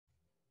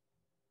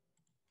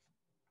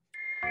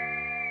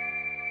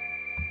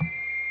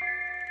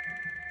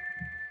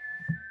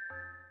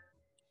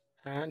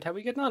And how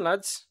we getting on,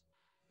 lads?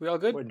 We all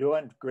good? We're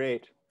doing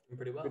great. Doing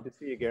pretty Good well. to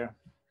see you, Gare.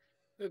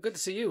 Good to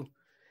see you.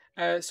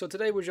 So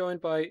today we're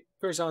joined by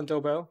Curzon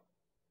Dobell.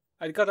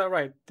 I got that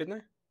right, didn't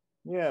I?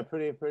 Yeah,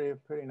 pretty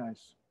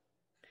nice.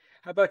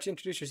 How about you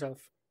introduce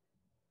yourself?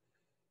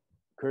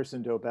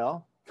 Curzon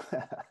Dobell,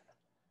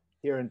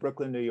 here in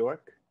Brooklyn, New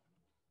York,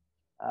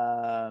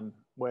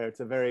 where it's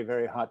a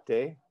very hot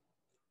day.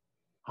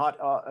 Hot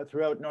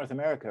throughout North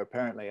America,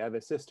 apparently. I have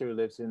a sister who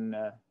lives in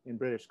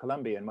British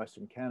Columbia in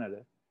Western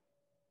Canada,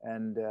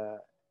 and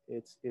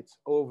it's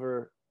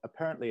over.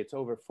 Apparently, it's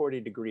over 40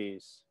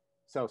 degrees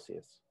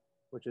Celsius,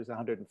 which is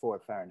 104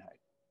 Fahrenheit.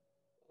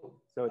 Oh,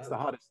 So it's the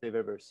wow. hottest they've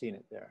ever seen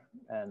it there,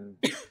 and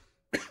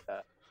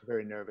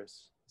very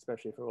nervous,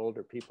 especially for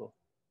older people.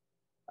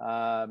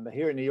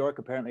 Here in New York,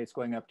 apparently it's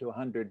going up to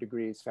 100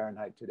 degrees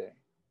Fahrenheit today.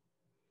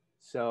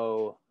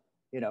 So,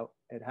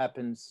 it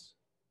happens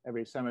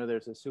every summer.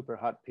 There's a super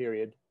hot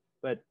period,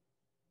 but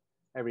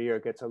every year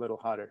it gets a little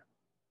hotter.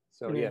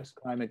 So Yeah. yes,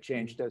 climate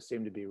change does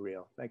seem to be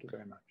real. Thank you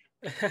very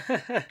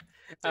much.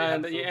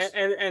 And have, yeah, folks.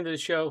 end of the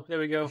show. There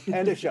we go.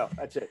 End of show.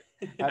 That's it.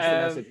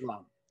 Pass the message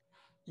along.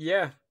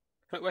 Yeah,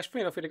 West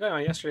Spring enough. We had a guy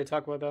on yesterday to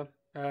talk about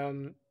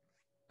that.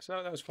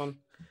 So that was fun.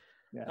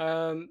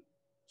 Yeah.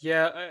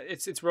 Yeah,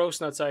 it's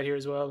roasting outside here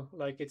as well.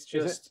 Like it's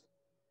Is it? just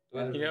The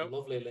weather's you know, been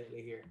lovely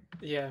lately here.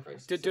 yeah.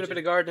 Christ, Doing such a bit a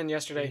of gardening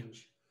yesterday.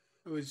 change.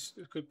 It was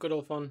good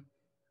old fun.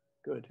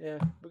 Good. Yeah,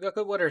 we got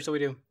good weather, so we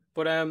do.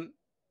 But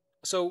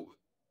so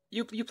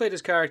you played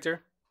this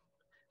character,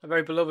 a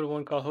very beloved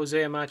one called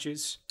Hosea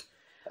Matthews,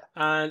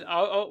 and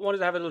I wanted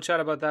to have a little chat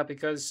about that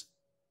because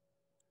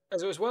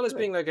as well as Good.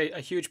 being like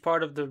a huge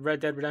part of the Red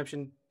Dead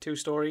Redemption 2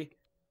 story,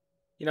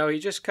 he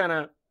just kind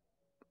of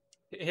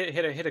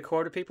hit a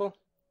chord with people,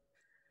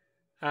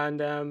 and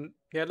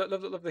yeah,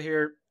 love to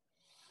hear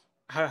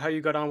how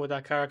you got on with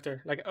that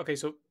character. Like, okay,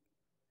 so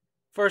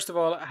first of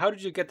all, how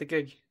did you get the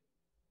gig?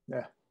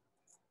 Yeah.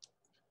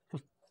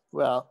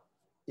 Well,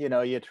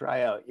 you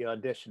try out, you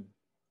audition,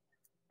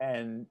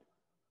 and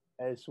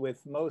as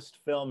with most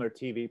film or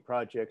TV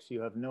projects, you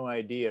have no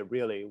idea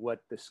really what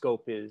the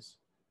scope is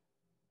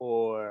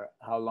or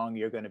how long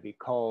you're going to be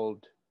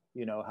called,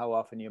 how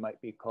often you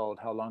might be called,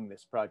 how long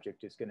this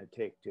project is going to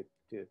take to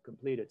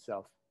complete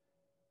itself.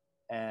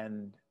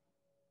 And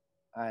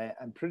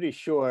I'm pretty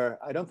sure,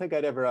 I don't think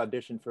I'd ever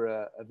auditioned for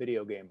a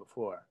video game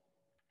before,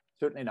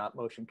 certainly not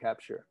motion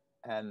capture.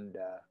 And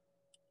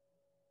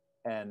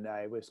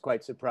I was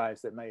quite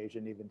surprised that my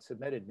agent even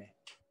submitted me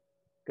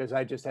because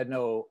I just had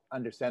no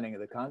understanding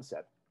of the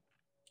concept.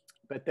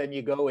 But then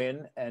you go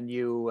in and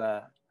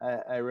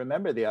I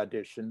remember the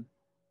audition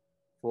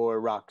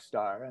for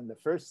Rockstar, and the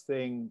first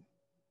thing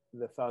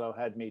the fellow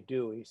had me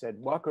do, he said,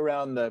 walk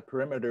around the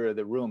perimeter of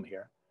the room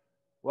here,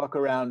 walk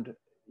around,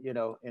 in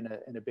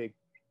a big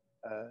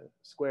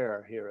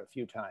square here a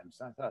few times.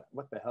 And I thought,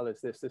 what the hell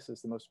is this? This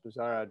is the most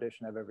bizarre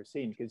audition I've ever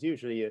seen, because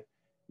usually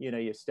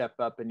you step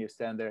up and you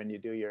stand there and you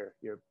do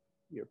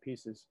your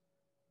pieces.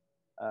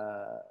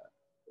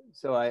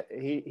 So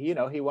he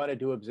wanted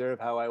to observe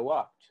how I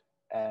walked,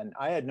 and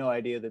I had no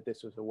idea that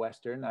this was a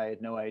Western. I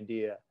had no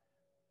idea.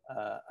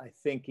 I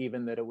think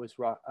even that it was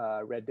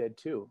Red Dead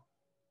 2,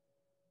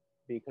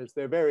 because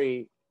they're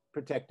very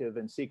protective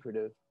and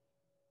secretive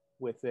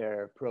with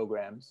their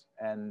programs,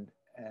 and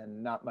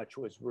not much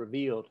was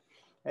revealed.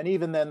 And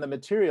even then, the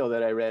material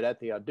that I read at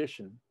the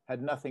audition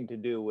had nothing to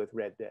do with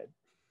Red Dead.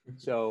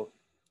 So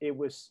it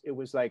was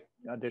like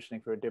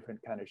auditioning for a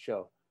different kind of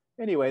show.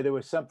 Anyway, there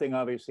was something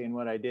obviously in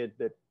what I did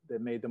that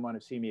made them want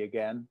to see me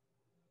again.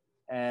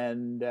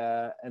 And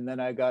then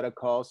I got a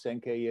call saying,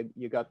 okay,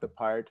 you got the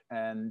part,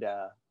 and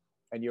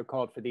you're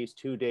called for these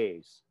 2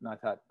 days. And I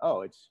thought,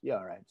 oh,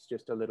 all right. It's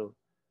just a little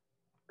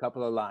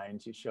couple of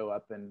lines. You show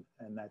up and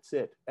that's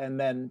it. And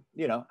then,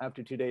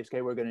 after 2 days,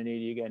 okay, we're going to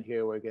need you again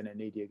here. We're going to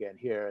need you again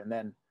here. And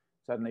then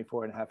suddenly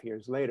 4.5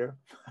 years later,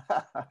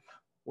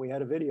 we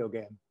had a video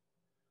game.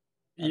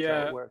 That's how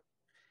Yeah, it worked.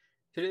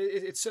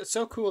 it's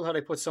so cool how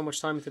they put so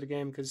much time into the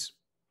game because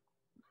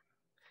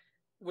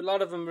with a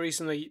lot of them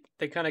recently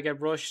they kind of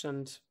get rushed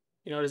and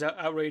there's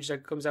outrage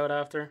that comes out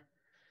after.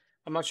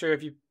 I'm not sure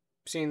if you've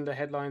seen the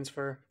headlines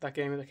for that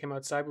game that came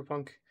out,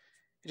 Cyberpunk.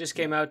 It just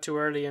came out too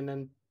early and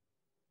then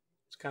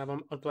it's kind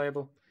of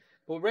unplayable.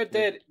 But Red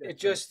Dead, they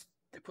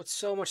put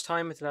so much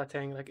time into that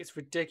thing. Like, it's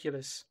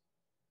ridiculous.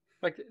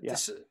 Like,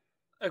 this,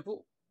 like,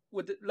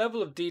 with the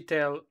level of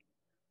detail,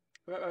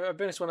 I've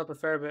been this one up a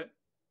fair bit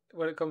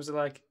when it comes to,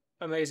 like,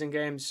 amazing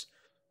games.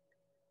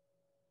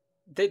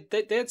 They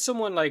had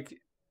someone, like,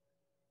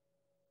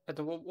 I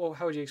don't know,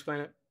 how would you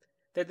explain it?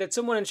 They had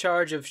someone in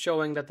charge of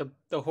showing that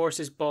the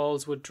horse's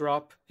balls would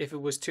drop if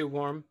it was too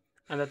warm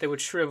and that they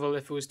would shrivel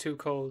if it was too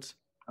cold.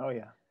 Oh,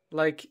 yeah.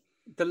 Like,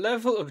 the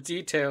level of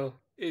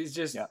detail is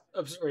just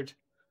absurd.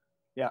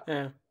 Yeah.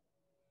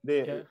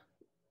 Yeah.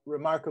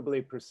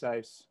 Remarkably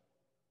precise.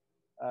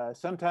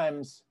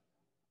 Sometimes,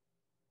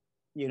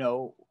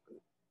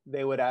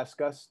 they would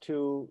ask us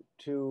to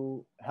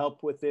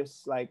help with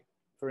this. Like,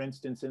 for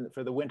instance,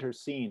 for the winter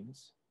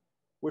scenes,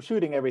 we're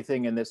shooting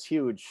everything in this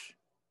huge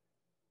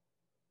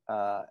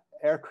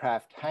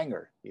aircraft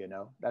hangar. You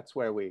know, that's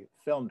where we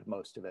filmed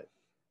most of it.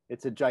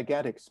 It's a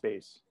gigantic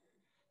space.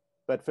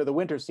 But for the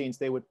winter scenes,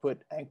 they would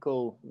put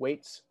ankle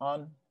weights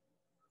on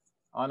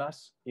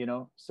us, you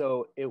know,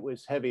 so it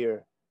was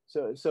heavier.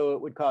 So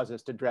it would cause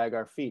us to drag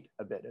our feet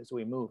a bit as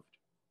we moved.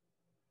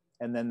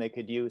 And then they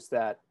could use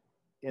that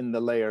in the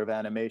layer of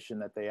animation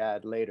that they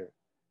add later.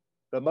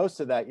 But most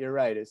of that, you're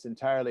right, it's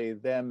entirely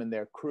them and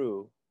their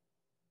crew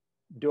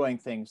doing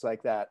things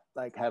like that,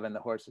 like having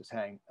the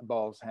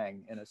balls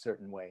hang in a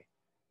certain way.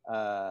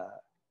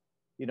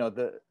 You know,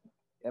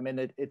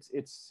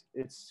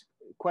 it's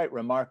quite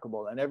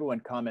remarkable, and everyone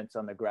comments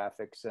on the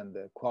graphics and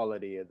the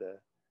quality of the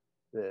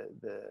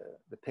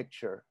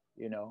picture.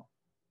 You know,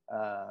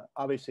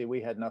 obviously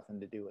we had nothing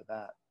to do with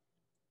that,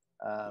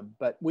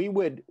 but we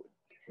would.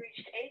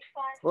 Reached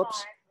 855-1650.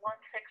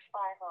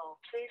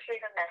 Please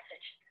leave a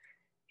message.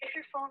 If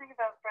you're phoning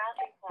about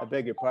Bradley, I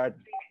beg your pardon.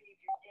 please leave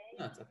your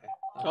No, name. it's okay.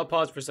 I'll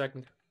pause for a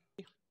second.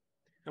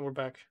 And we're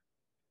back.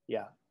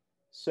 Yeah.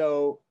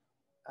 So,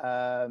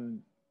 tell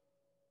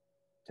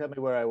me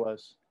where I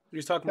was. You're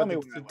just talking Tell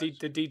about me where I was.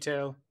 the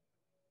detail.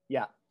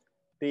 Yeah.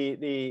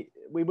 We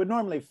would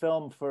normally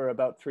film for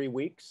about 3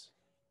 weeks,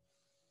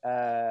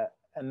 and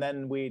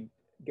then we'd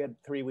get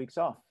 3 weeks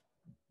off,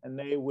 and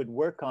they would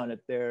work on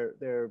it.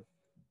 Their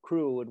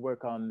crew would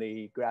work on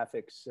the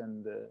graphics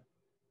and the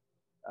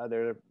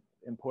other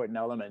important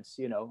elements,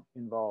 you know,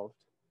 involved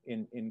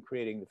in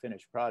creating the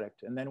finished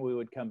product. And then we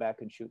would come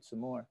back and shoot some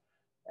more.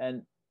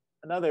 And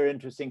another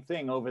interesting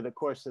thing over the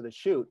course of the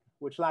shoot,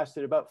 which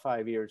lasted about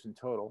 5 years in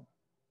total,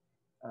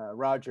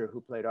 Roger,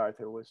 who played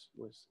Arthur, was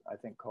I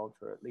think called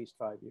for at least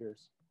 5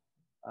 years,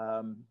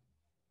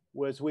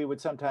 was we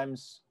would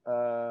sometimes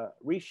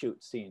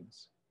reshoot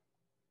scenes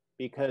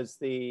because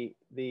the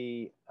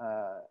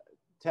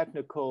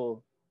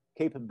technical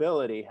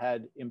capability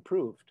had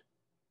improved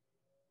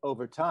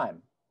over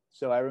time.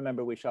 So I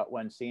remember we shot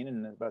one scene,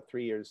 and about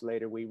 3 years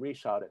later we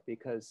reshot it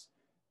because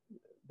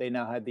they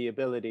now had the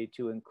ability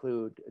to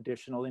include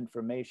additional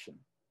information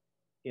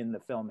in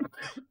the filming.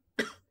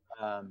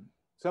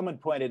 Someone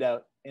pointed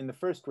out in the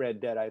first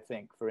Red Dead, I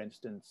think, for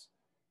instance,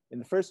 in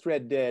the first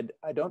Red Dead,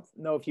 I don't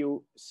know if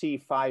you see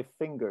 5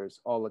 fingers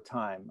all the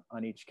time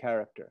on each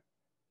character,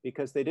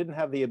 because they didn't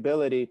have the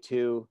ability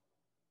to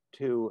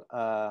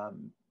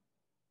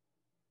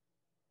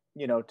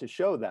you know, to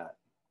show that,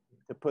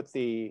 to put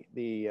the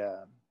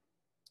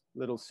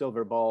little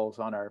silver balls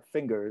on our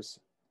fingers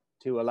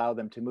to allow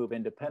them to move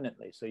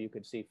independently, so you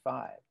could see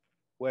 5.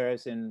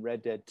 Whereas in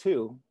Red Dead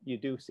 2, you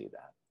do see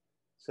that.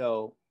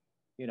 So,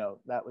 you know,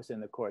 that was in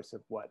the course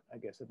of what, I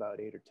guess about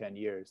 8 or 10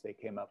 years, they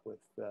came up with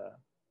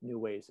new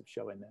ways of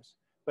showing this.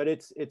 But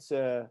it's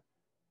a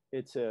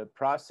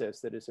process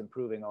that is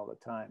improving all the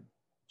time,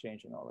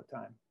 changing all the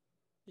time.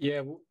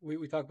 Yeah,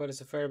 we talk about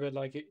this a fair bit.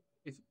 Like,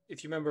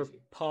 if you remember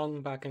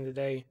Pong back in the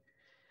day,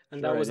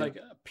 and Sure, that was I do.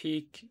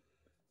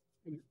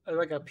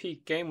 like a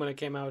peak game when it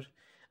came out.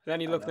 And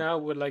then you look now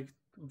with like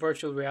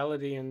virtual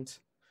reality, and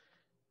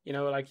you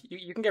know, like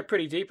you can get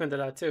pretty deep into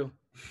that too.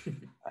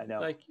 I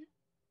know. Like,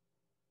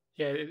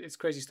 yeah, it's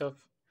crazy stuff.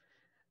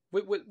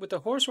 With the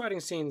horse riding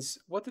scenes,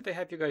 what did they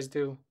have you guys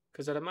do?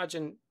 Because I'd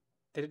imagine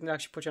they didn't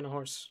actually put you on a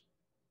horse.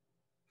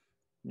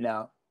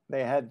 No,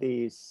 they had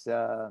these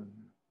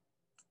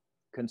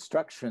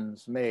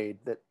constructions made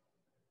that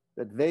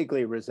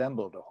vaguely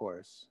resembled a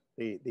horse,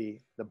 the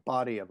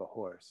body of a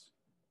horse,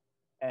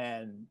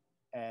 and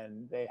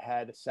they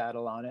had a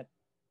saddle on it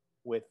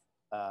with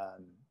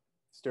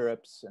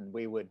stirrups, and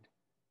we would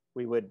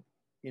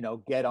you know,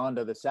 get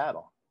onto the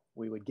saddle.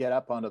 We would get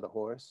up onto the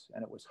horse,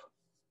 and it was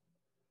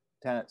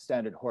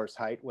standard horse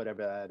height,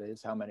 whatever that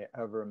is,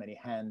 however many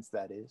hands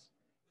that is,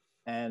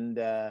 and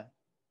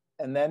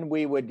then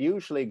we would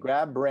usually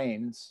grab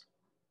reins,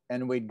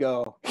 and we'd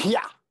go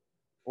yeah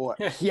or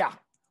yeah,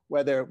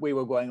 whether we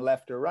were going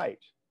left or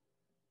right.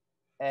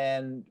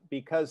 And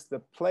because the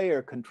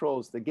player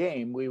controls the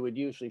game, we would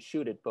usually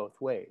shoot it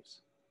both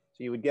ways.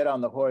 So you would get on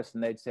the horse,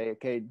 and they'd say,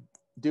 okay,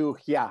 do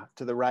yeah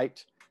to the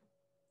right,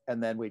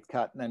 and then we'd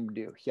cut, and then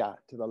do yeah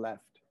to the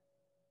left.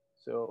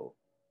 So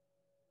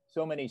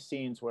many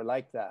scenes were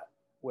like that,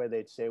 where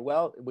they'd say,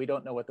 well, we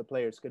don't know what the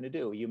player's going to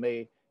do. You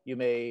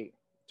may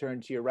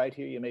turn to your right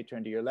here, you may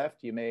turn to your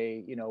left, you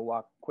may, you know,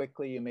 walk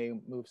quickly, you may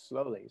move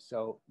slowly.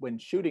 So when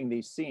shooting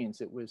these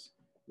scenes, it was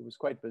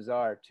quite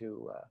bizarre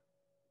to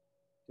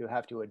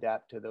have to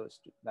adapt to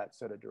that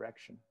sort of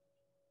direction.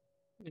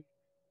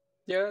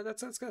 Yeah,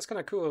 that's kind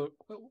of cool.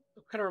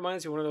 It kind of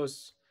reminds you of one of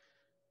those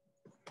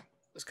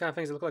kind of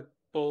things that look like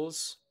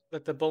bulls,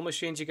 like the bull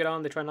machines you get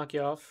on, they try and knock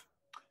you off.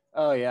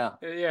 Oh yeah.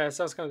 Yeah, it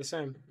sounds kind of the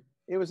same.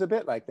 It was a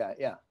bit like that,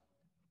 yeah.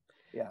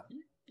 Yeah.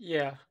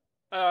 Yeah.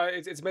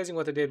 It's amazing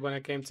what they did when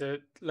it came to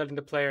letting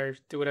the player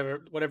do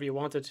whatever you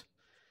wanted.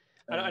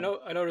 I know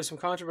there's some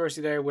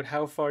controversy there with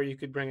how far you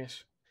could bring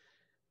it.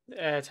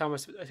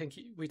 Thomas, I think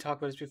we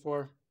talked about this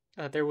before.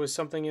 There was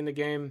something in the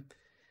game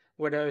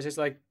where there was just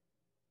like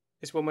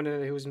this woman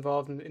who was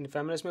involved in the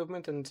feminist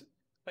movement, and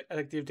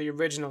like the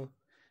original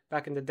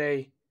back in the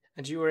day,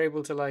 and you were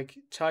able to like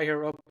tie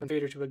her up and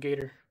feed her to a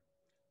gator.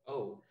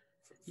 Oh,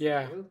 for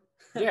Yeah, real?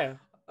 yeah.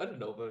 I don't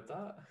know about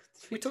that.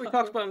 We Did we we talk talked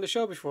about about it on the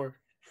show before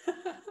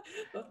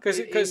not because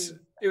in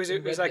it was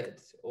Red like,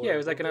 Dead yeah, it or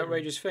was like an within?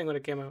 outrageous thing when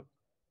it came out.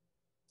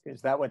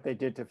 Is that what they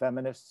did to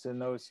feminists in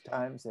those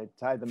times? They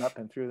tied them up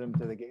and threw them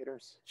to the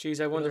gators.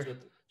 Jeez, I Who knows wonder. what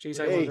Jeez,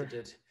 who I knows what Hey, they wonder.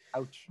 did?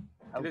 ouch,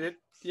 Did ouch. it?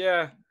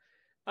 Yeah,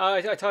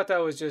 I thought that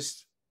was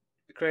just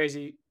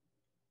crazy.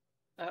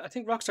 I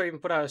think Rockstar even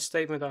put out a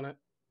statement on it.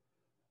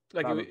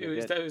 Like Probably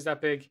did. it was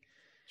that big.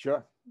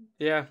 Sure,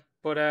 Yeah,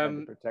 but had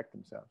to protect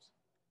themselves.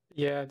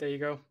 yeah, there you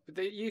go.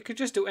 But you could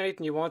just do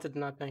anything you wanted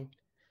in that thing.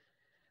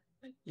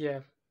 Yeah,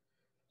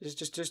 it's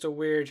just a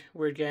weird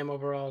game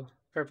overall.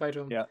 Fair play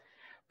to him. Yeah.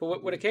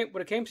 But Indeed.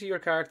 when it came to your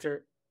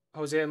character,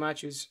 Hosea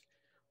Matthews,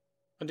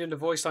 and doing the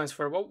voice lines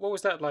for it, what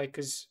was that like?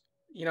 Because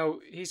you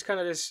know he's kind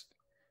of this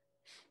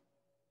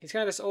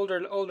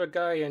older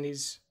guy, and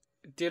he's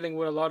dealing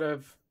with a lot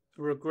of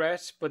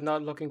regret, but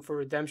not looking for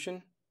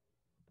redemption.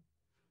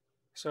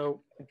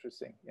 So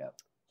Interesting. Yeah.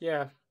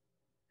 yeah,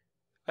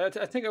 I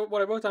think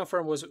what I wrote down for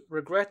him was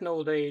regret in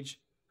old age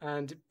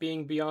and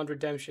being beyond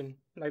redemption.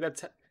 Like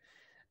that's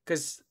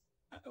because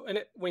when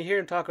you hear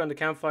him talk around the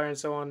campfire and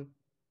so on,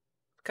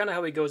 kind of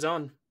how he goes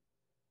on.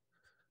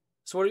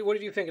 So what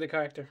did you think of the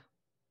character?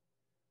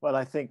 Well,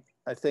 I think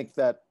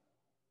that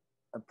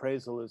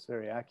appraisal is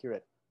very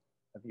accurate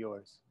of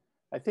yours.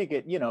 I think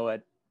it,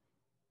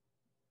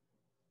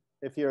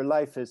 if your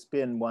life has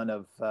been one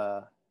of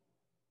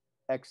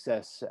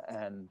excess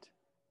and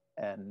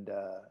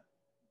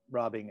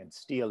robbing and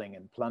stealing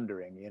and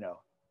plundering,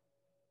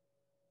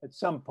 at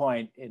some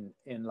point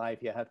in life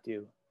you have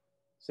to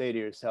say to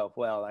yourself,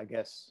 well, I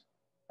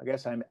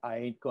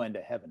ain't going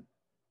to heaven.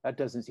 That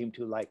doesn't seem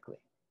too likely,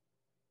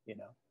 you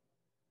know.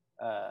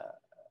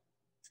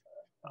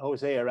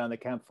 Jose around the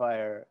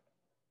campfire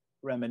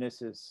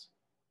reminisces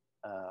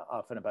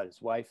often about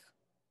his wife.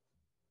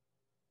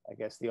 I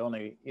guess it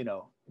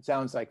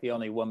sounds like the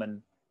only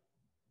woman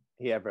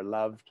he ever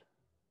loved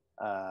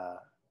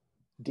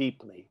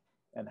deeply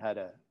and had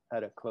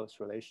a close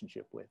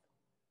relationship with.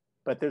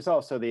 But there's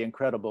also the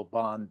incredible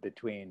bond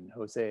between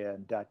Hosea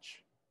and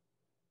Dutch,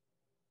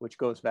 which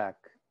goes back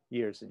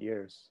years and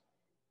years.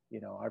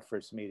 Our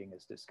first meeting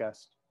is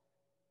discussed.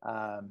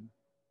 And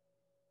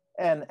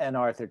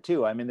Arthur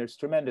too. I mean, there's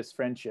tremendous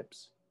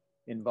friendships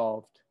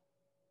involved,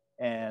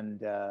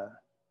 and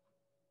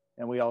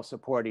we all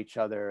support each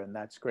other, and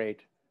that's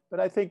great. But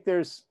I think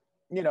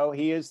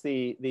he is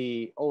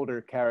the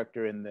older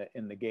character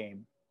in the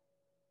game.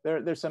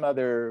 There's some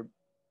other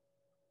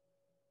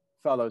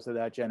fellows of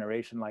that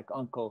generation like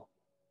Uncle,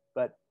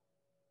 but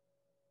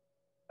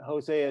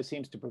Hosea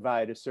seems to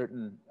provide a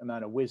certain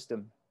amount of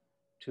wisdom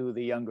to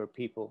the younger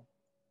people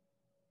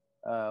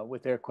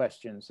with their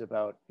questions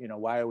about,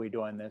 why are we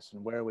doing this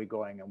and where are we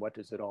going and what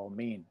does it all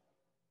mean?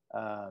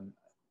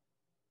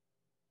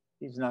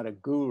 He's not a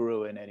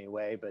guru in any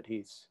way, but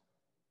he's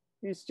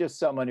just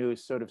someone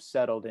who's sort of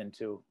settled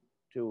into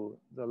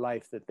the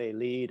life that they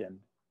lead,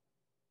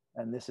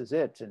 and this is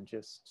it, and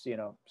just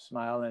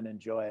smile and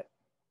enjoy it.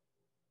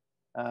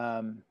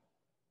 I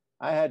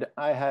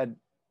had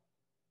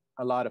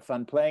a lot of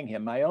fun playing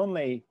him. My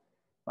only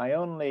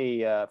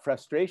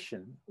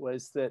frustration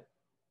was that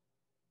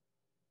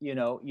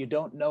you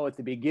don't know at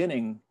the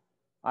beginning.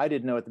 I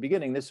didn't know at the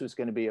beginning this was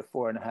going to be a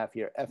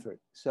 4.5-year effort.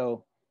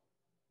 So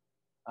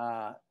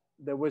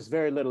there was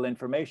very little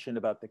information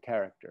about the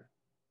character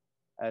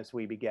as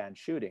we began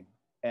shooting,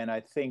 and I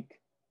think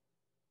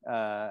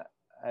I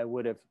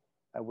would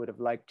have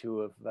liked to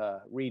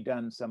have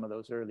redone some of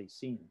those early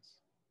scenes.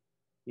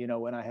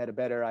 When I had a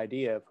better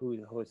idea of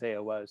who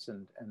Hosea was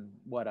and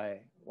what I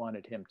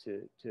wanted him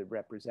to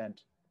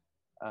represent.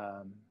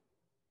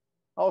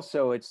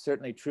 Also, it's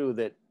certainly true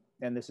that,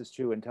 and this is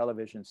true in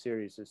television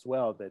series as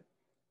well, that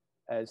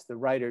as the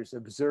writers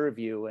observe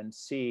you and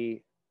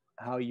see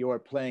how you're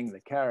playing the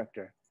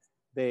character,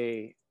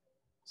 they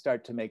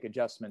start to make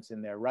adjustments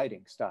in their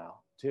writing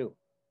style too,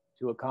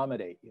 to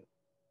accommodate you,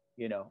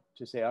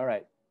 to say, all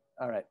right,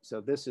 so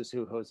this is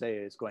who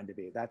Hosea is going to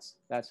be. That's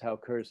how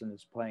Curzon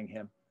is playing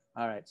him.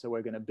 All right, so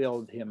we're going to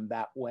build him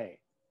that way.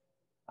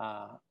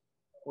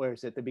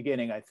 Whereas at the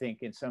beginning, I think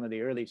in some of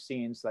the early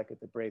scenes, like at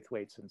the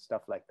Braithwaites and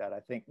stuff like that, I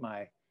think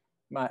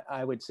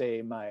I would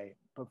say my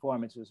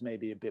performance was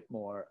maybe a bit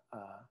more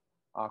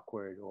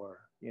awkward or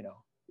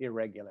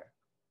irregular.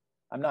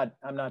 I'm not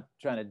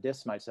trying to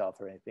diss myself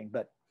or anything,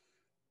 but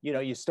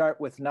you start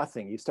with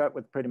nothing. You start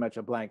with pretty much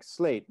a blank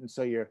slate, and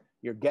so you're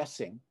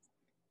guessing.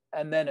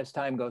 And then as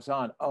time goes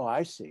on, oh,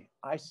 I see.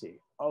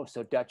 Oh,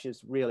 so Dutch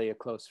is really a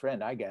close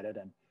friend. I get it.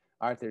 And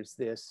Arthur's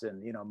this,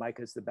 and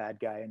Micah's the bad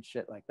guy and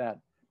shit like that.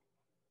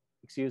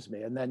 Excuse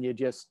me. And then you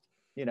just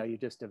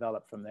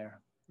develop from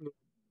there.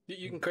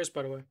 You can curse,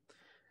 by the way.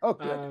 Oh,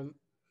 good.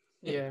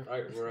 Yeah,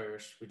 We're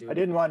Irish. We do. I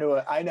didn't want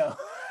to. I know.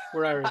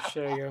 we're Irish.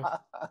 There you go.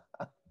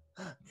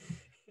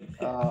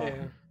 Oh.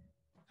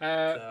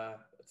 Yeah.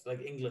 It's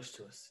like English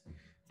to us,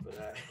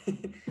 but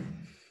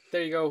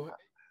There you go.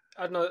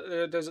 I don't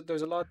know.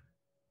 There's a lot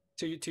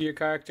to your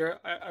character.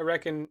 I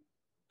reckon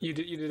you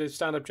did a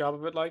stand up job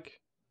of it. Like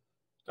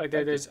Like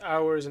Thank you. there's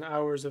hours and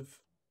hours of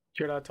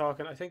your lad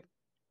talking. I think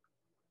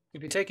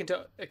if you take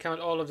into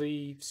account all of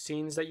the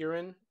scenes that you're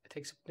in, it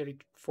takes nearly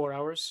 4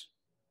 hours.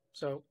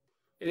 So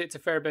it's a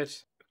fair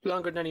bit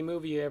longer than any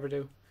movie you ever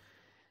do.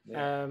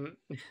 Yeah.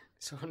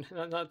 So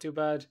not too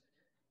bad.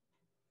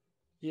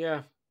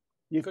 Yeah,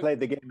 You've good. played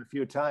the game a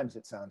few times,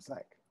 it sounds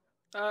like.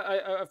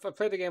 I've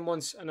played the game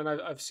once, and then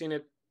I've seen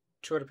it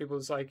through other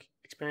people's like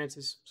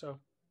experiences. So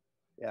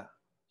Yeah.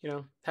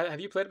 have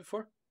you played it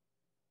before?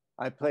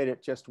 I played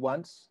it just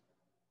once,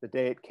 the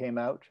day it came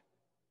out.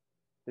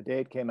 The day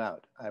it came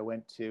out, I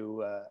went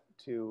to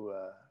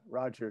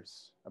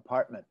Roger's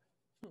apartment.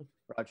 Hmm.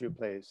 Roger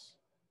plays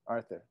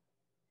Arthur,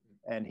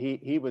 and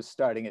he was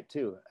starting it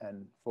too.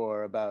 And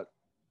for about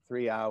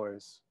 3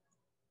 hours,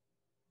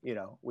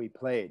 we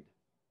played.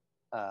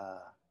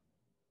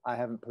 I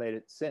haven't played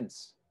it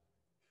since,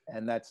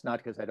 and that's not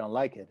because I don't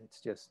like it.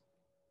 It's just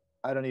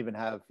I don't even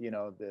have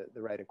the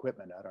right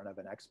equipment. I don't have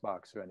an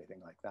Xbox or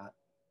anything like that.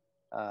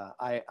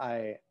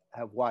 I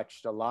have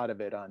watched a lot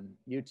of it on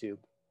YouTube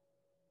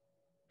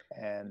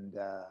and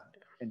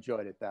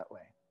enjoyed it that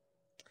way.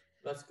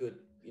 That's good.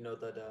 You know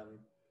that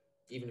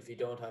even if you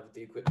don't have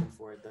the equipment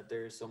for it, that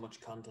there is so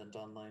much content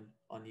online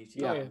on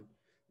YouTube. Oh, yeah.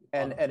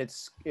 And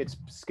it's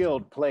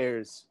skilled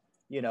players,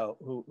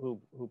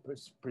 who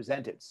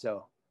present it.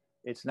 So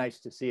it's nice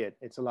to see it.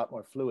 It's a lot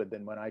more fluid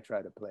than when I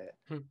try to play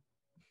it.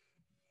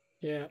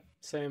 Yeah,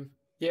 same.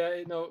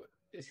 Yeah, no,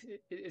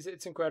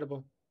 it's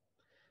incredible.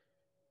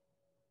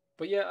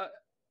 But yeah,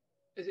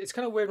 it's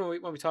kind of weird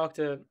when we talk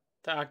to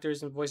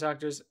actors and voice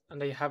actors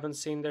and they haven't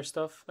seen their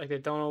stuff, like they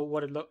don't know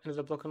what it ended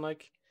up looking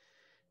like.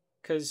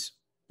 Because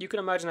you can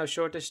imagine how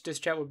short this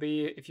chat would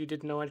be if you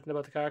didn't know anything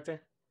about the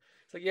character.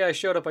 It's like, yeah, I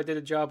showed up, I did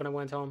a job, and I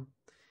went home.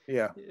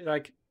 Yeah.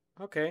 Like,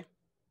 okay,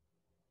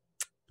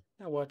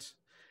 now what?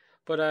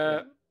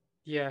 But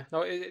yeah,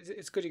 no,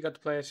 it's good you got to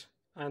play it.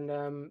 And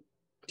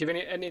do you have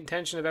any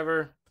intention of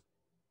ever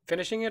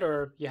finishing it, or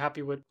are you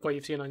happy with what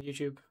you've seen on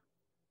YouTube?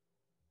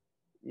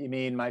 You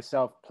mean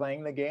myself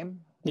playing the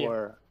game? Yeah.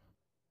 Or,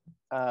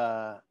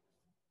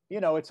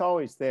 it's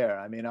always there.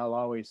 I mean, I'll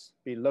always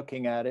be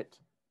looking at it.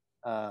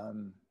 I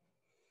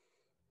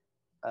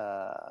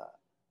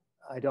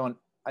don't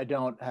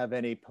have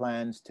any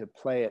plans to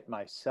play it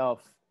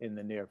myself in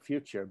the near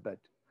future, but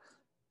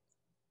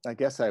I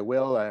guess I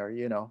will, or,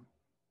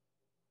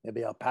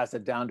 maybe I'll pass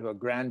it down to a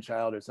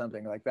grandchild or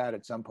something like that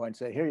at some point.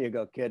 Say, here you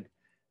go, kid,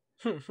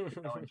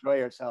 enjoy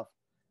yourself.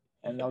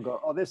 And they'll go,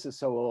 oh, this is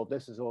so old.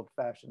 This is old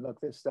fashioned. Look,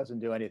 this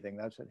doesn't do anything.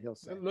 That's what he'll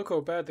say. Look how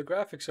bad the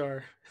graphics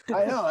are.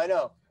 I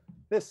know.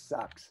 This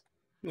sucks.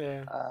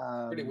 Yeah.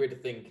 Really weird to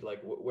think,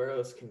 like, where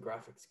else can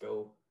graphics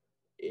go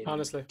in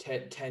Honestly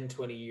 10,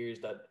 20 years?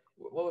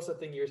 What was that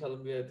thing you were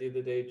telling me the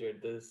other day during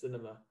the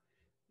cinema?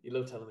 You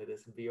love telling me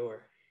this in VR.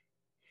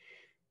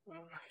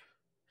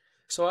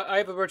 So I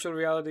have a virtual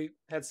reality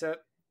headset,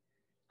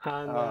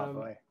 and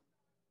boy.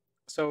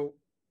 so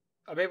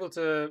I'm able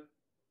to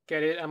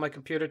get it and my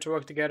computer to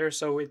work together,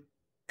 so it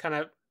kind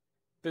of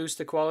boosts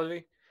the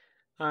quality,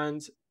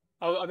 and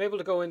I'm able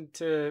to go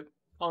into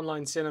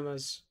online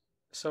cinemas,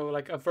 so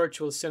like a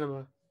virtual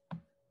cinema.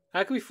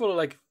 That could be full of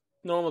like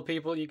normal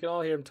people. You can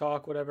all hear them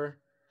talk, whatever.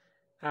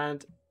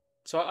 And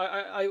so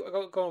I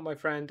go with my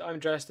friend. I'm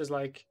dressed as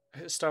like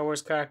a Star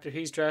Wars character.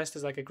 He's dressed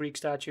as like a Greek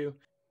statue.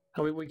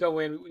 And we go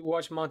in, we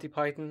watch Monty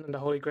Python and the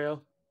Holy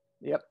Grail.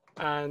 Yep.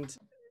 And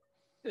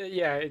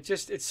yeah,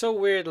 it's so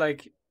weird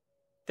like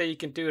that you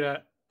can do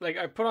that. Like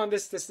I put on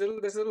this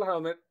little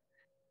helmet,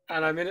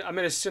 and I'm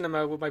in a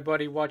cinema with my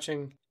buddy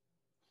watching,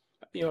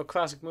 a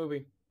classic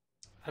movie.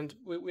 And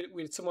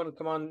we had someone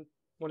come on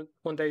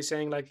one day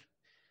saying like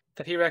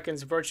that he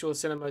reckons virtual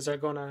cinemas are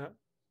gonna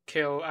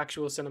kill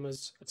actual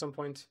cinemas at some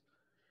point,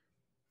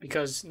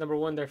 because number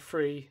one, they're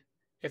free.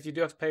 If you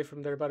do have to pay for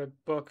them, they're about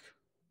 $1,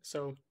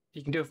 so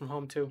you can do it from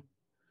home too.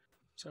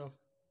 So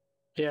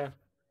yeah,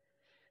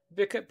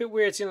 bit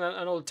weird seeing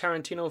an old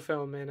Tarantino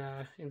film in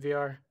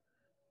VR.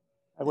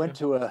 I went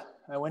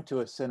to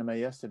a cinema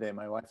yesterday.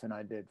 My wife and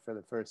I did for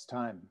the first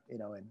time,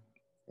 in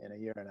a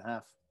year and a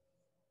half,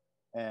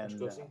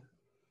 and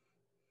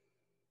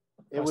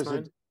it was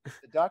a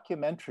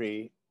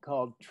documentary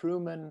called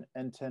Truman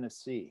and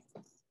Tennessee,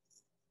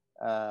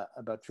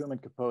 about Truman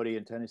Capote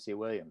and Tennessee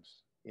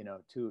Williams.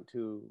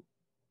 Two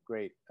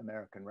great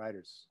American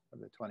writers of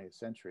the 20th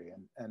century,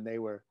 and they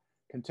were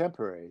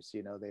contemporaries.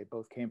 They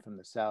both came from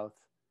the South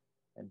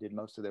and did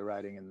most of their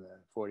writing in the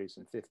 40s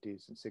and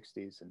 50s and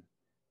 60s, and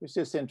it was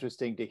just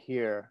interesting to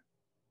hear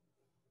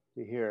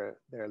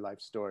their life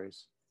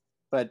stories.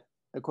 But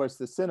of course,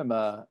 the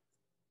cinema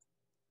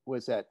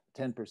was at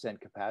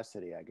 10%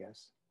 capacity, I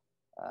guess.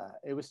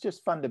 It was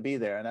just fun to be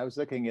there, and I was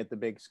looking at the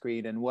big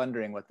screen and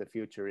wondering what the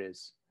future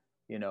is.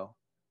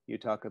 You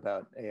talk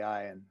about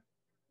AI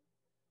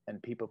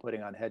and people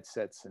putting on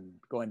headsets and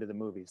going to the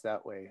movies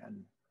that way,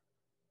 and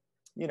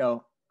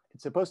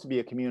it's supposed to be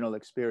a communal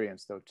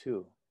experience though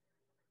too,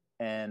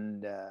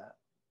 and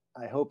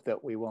I hope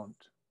that we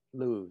won't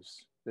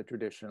lose the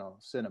traditional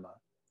cinema.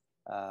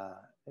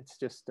 It's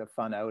just a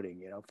fun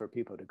outing, for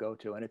people to go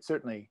to, and it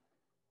certainly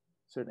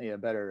certainly a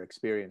better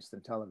experience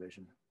than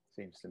television,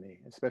 seems to me,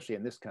 especially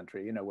in this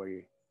country, where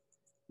you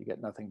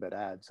get nothing but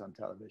ads on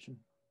television.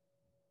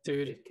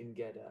 Dude, It can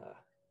get.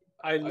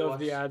 I I love watch.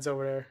 the ads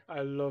over there.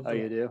 I love Oh,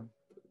 them. you do?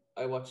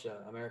 I watch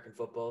American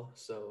football,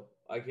 so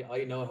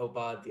I know how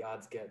bad the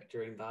ads get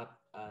during that,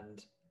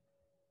 and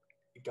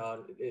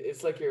God,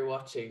 it's like you're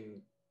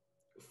watching.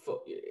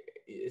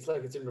 It's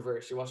like it's in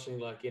reverse. You're watching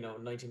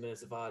 90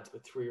 minutes of ads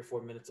with 3 or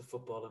 4 minutes of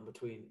football in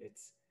between. It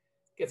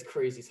gets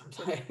crazy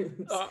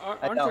sometimes. I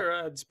Aren't know. their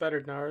ads better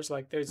than ours?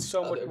 Like, they're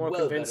so much They're more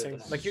well better convincing.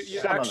 than Like, ours. you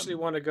Some of actually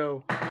them. want to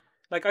go.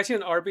 Like, I see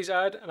an Arby's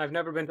ad, and I've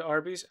never been to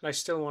Arby's, and I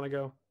still want to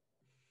go.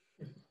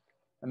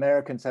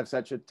 Americans have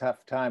such a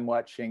tough time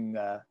watching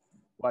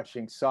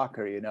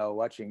soccer,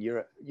 watching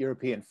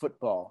European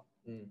football,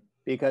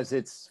 because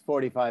it's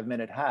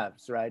 45-minute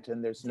halves, right?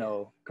 And there's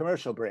no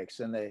commercial breaks,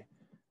 and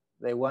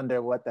they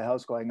wonder what the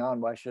hell's going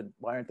on. Why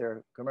aren't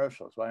there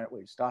commercials? Why aren't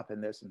we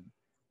stopping this and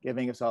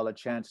giving us all a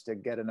chance to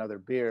get another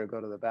beer, or go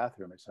to the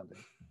bathroom or something?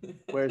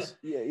 Whereas,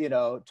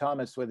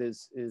 Thomas, with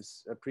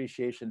his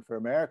appreciation for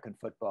American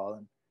football,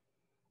 and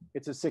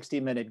it's a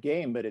 60-minute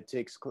game, but it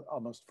takes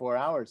almost 4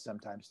 hours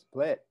sometimes to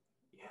play it.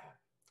 Yeah,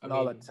 And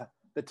all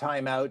the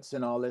timeouts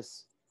and all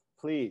this.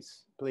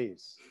 Please,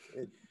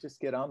 just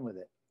get on with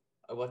it.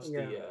 I watch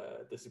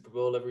the Super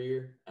Bowl every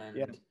year,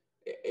 and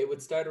it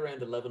would start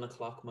around 11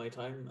 o'clock my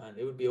time, and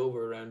it would be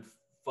over around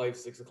 5,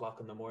 6 o'clock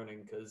in the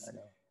morning, because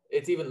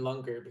it's even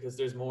longer because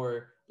there's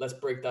more. Let's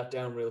break that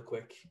down real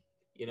quick,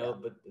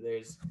 But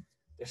there's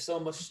so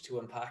much to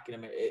unpack in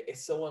America.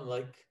 It's so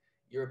unlike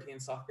European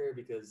soccer,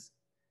 because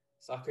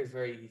soccer is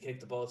you kick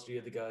the ball to the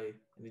other guy,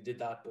 and he did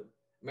that. But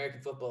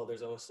American football,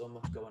 there's always so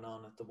much going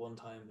on at the one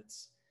time.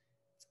 It's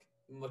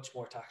much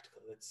more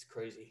tactical. It's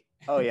crazy.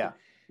 Oh yeah.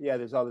 Yeah,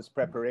 there's all this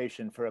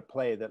preparation for a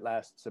play that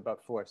lasts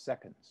about 4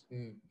 seconds,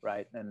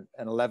 right? And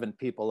 11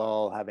 people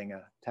all having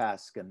a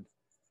task, and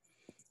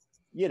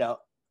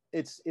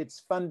it's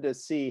fun to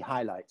see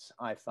highlights,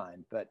 I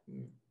find,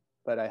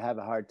 but I have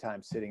a hard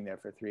time sitting there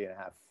for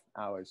 3.5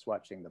 hours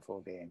watching the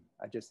full game.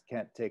 I just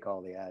can't take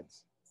all the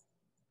ads.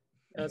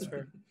 That's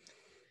fair.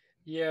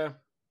 Yeah,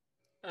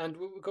 and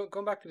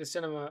going back to the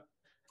cinema,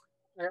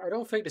 I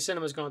don't think the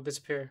cinema is going to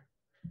disappear.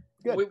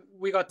 Good.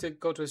 We got to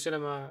go to a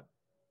cinema.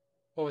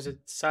 What was it,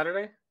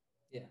 Saturday?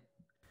 Yeah.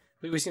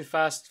 We seen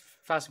Fast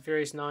and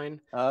Furious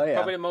 9. Oh yeah.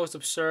 Probably the most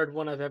absurd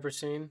one I've ever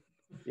seen.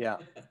 Yeah.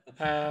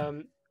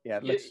 Yeah,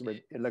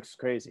 it looks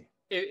crazy.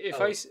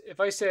 If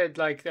I said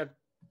like that,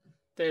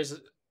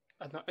 there's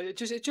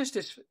it's just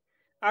this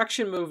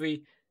action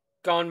movie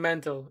gone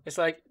mental. It's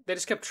like they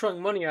just kept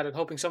throwing money at it,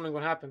 hoping something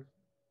would happen.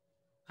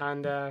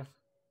 And I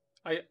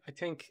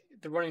think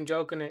the running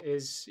joke in it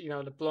is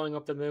the blowing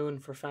up the moon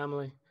for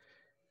family.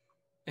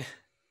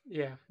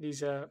 Yeah,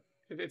 it's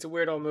a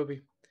weird old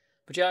movie,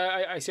 but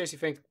yeah, I seriously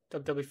think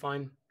that they'll be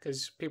fine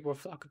because people will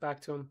flock back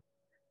to them.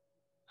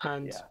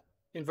 And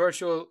in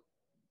virtual,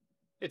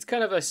 it's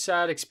kind of a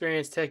sad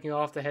experience taking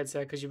off the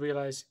headset because you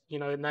realize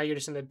now you're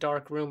just in a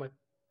dark room at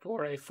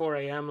 4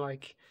 a.m.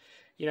 Like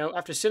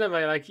after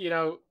cinema, like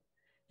you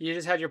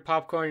just had your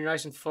popcorn, you're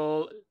nice and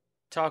full,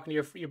 talking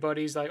to your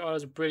buddies like, oh, that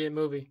was a brilliant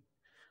movie,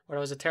 or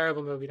that was a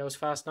terrible movie, that was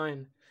Fast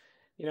 9.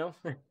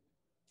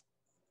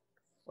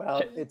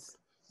 Well, it's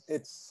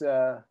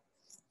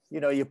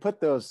you put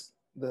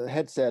the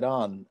headset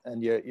on,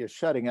 and you're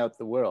shutting out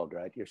the world,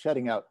 right? You're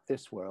shutting out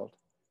this world,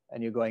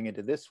 and you're going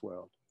into this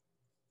world,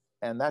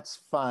 and that's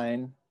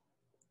fine.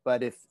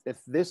 But if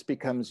this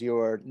becomes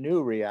your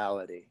new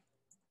reality,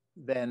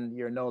 then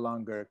you're no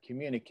longer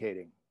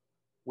communicating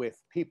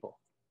with people.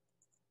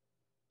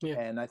 Yeah.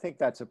 And I think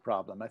that's a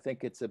problem. I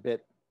think it's a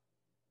bit,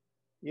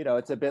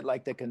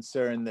 like the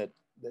concern that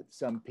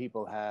some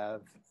people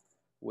have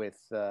with,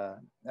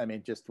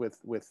 just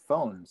with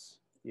phones.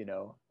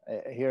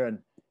 Here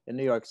in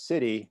New York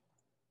City,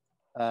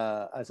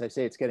 as I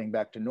say, it's getting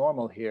back to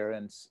normal here,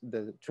 and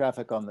the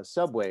traffic on the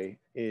subway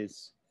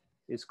is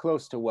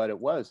close to what it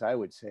was, I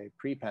would say,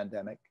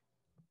 pre-pandemic.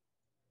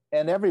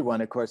 And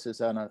everyone, of course,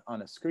 is on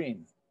a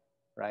screen,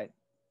 right?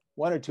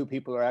 1 or 2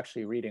 people are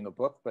actually reading a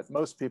book, but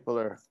most people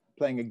are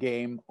playing a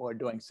game or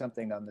doing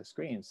something on the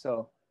screen.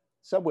 So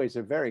subways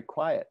are very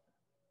quiet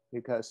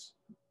because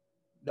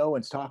no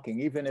one's talking.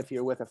 Even if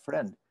you're with a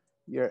friend,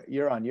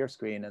 you're on your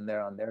screen and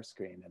they're on their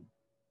screen.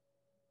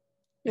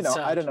 And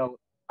I don't know.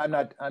 I'm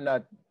not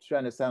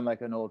trying to sound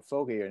like an old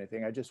fogey or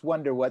anything. I just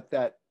wonder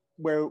where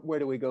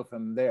do we go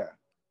from there?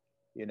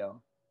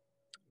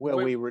 Will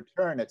we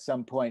return at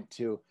some point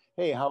to,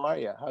 hey, how are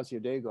you? How's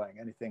your day going?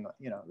 Anything,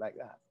 like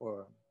that,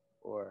 or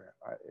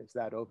is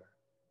that over?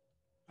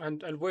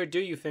 And where do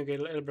you think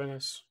it'll bring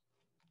us?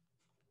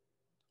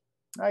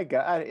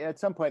 At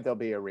some point there'll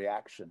be a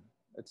reaction.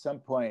 At some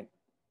point,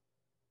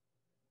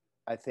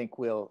 I think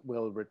we'll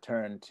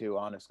return to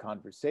honest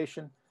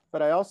conversation.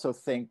 But I also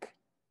think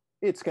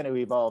it's going to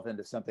evolve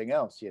into something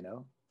else.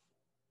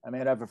 I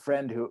mean, I have a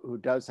friend who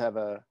does have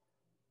a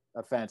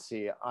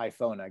fancy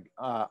iPhone,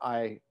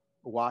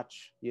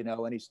 watch,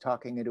 and he's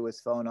talking into his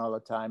phone all the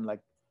time,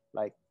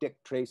 like Dick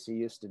Tracy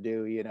used to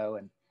do,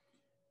 and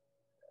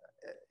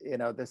you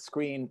know, the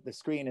screen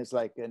is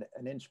like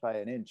an inch by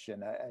an inch,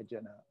 and I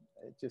you know,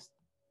 it just,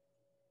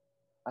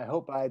 I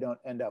hope I don't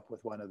end up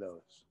with one of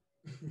those.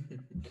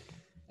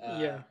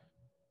 Yeah.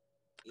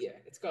 Yeah,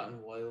 it's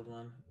gotten wild,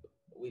 man.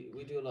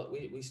 We do a lot.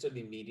 We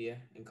study media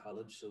in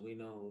college, so we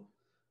know.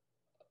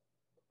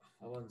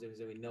 I won't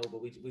say we know, but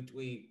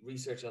we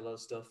research a lot of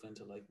stuff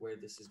into like where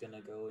this is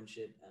gonna go and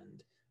shit,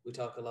 and we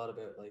talk a lot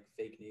about like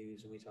fake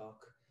news, and we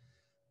talk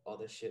all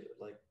this shit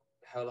like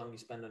how long you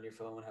spend on your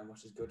phone, how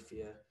much is good for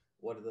you,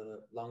 what are the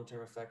long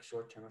term effects,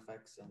 short term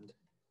effects, and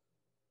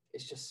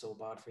it's just so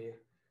bad for you.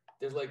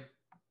 There's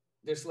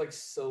like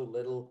so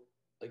little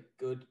like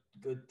good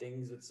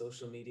things with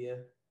social media,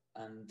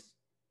 and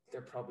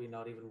they're probably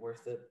not even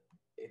worth it.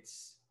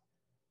 It's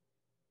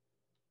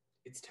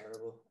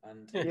terrible,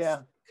 and it's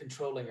Yeah,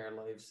 controlling our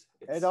lives.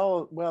 it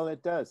all, well,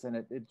 it does, and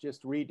it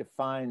just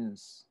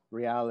redefines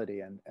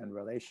reality and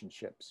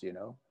relationships, you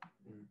know.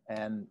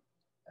 And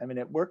I mean,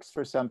 it works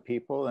for some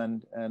people,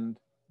 and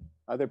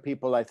other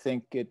people, I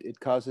think it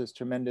causes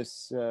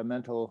tremendous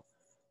mental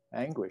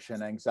anguish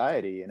and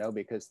anxiety, you know,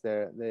 because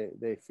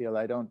they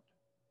feel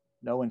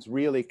no one's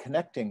really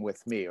connecting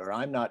with me, or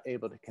I'm not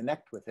able to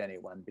connect with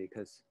anyone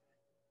because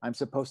I'm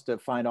supposed to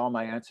find all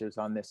my answers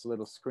on this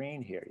little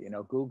screen here. You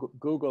know,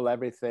 Google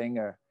everything,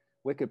 or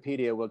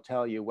Wikipedia will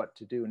tell you what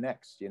to do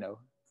next, you know.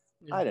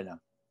 Yeah. I don't know.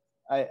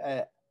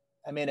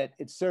 I mean,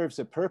 it serves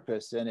a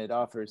purpose, and it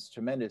offers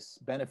tremendous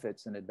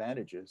benefits and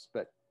advantages,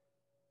 but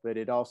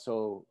it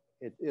also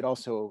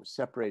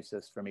separates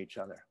us from each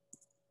other.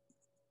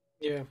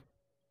 Yeah.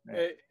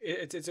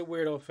 It's a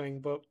weird old thing,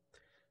 but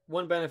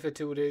one benefit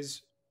to it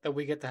is that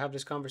we get to have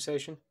this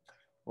conversation.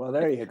 Well,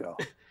 there you go.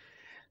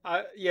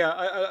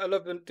 I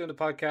love doing the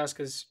podcast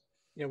because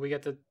you know we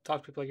get to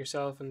talk to people like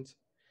yourself, and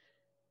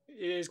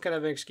it is kind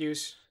of an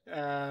excuse,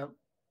 or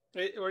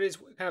it is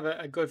kind of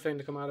a good thing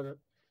to come out of it.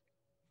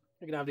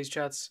 We can have these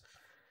chats,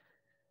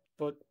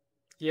 but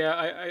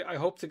yeah, I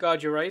hope to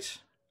God you're right,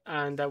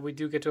 and that we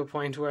do get to a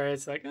point where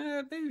it's like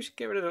maybe we should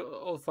get rid of the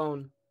old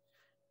phone.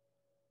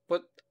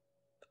 But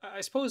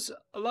I suppose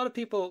a lot of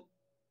people,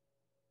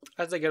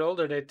 as they get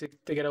older,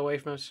 they get away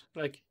from it.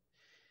 Like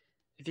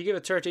if you give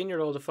a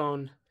 13-year-old a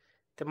phone,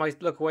 they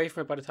might look away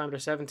from it by the time they're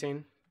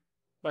 17.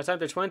 By the time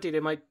they're 20, they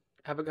might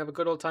have a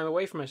good old time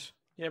away from it.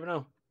 You never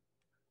know.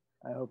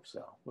 I hope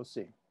so. We'll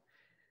see.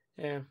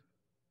 Yeah.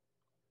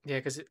 Yeah,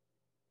 because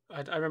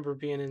I remember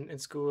being in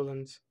school,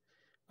 and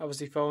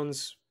obviously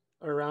phones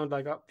are around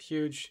like up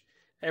huge.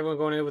 Everyone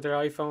going in with their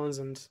iPhones,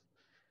 and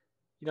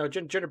you know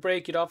during the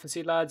break you'd often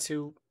see lads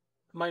who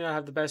might not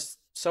have the best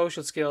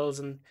social skills,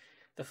 and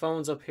the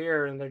phone's up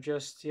here, and they're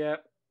just yeah,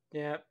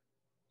 you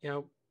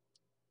know,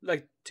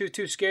 like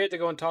too scared to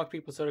go and talk to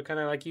people, so they're kind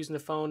of like using the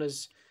phone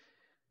as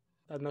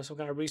I don't know, some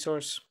kind of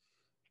resource.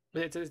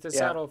 It's a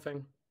sad old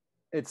thing.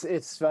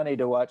 It's funny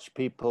to watch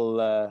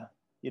people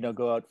you know,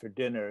 go out for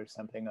dinner or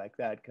something like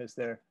that, because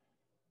they're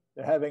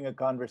having a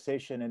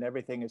conversation and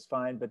everything is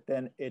fine, but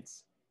then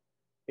it's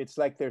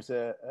like there's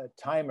a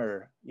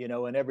timer, you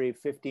know, and every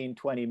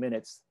 15-20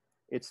 minutes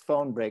it's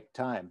phone break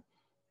time,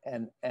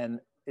 and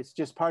it's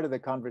just part of the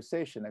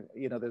conversation.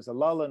 You know, there's a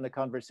lull in the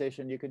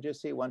conversation. You can just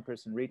see one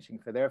person reaching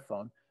for their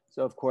phone,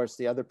 so of course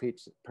the other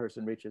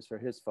person reaches for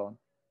his phone,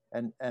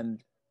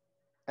 and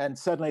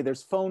suddenly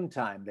there's phone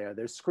time there.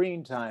 There's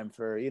screen time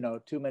for, you know,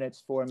 2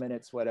 minutes, 4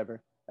 minutes,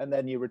 whatever, and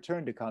then you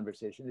return to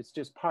conversation. It's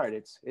just part.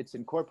 It's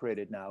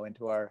incorporated now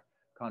into our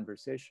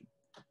conversation.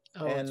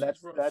 Oh, And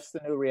that's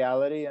the new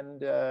reality,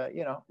 and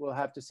you know, we'll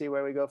have to see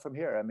where we go from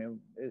here. I mean,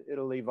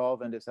 it'll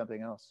evolve into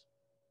something else.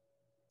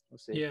 We'll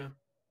see. Yeah.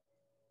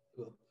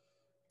 Cool.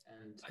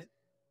 And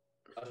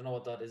I don't know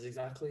what that is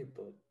exactly,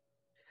 but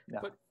No.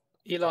 But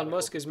Elon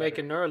Musk is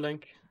making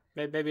Neuralink.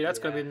 Maybe that's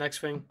going to be the next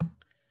thing.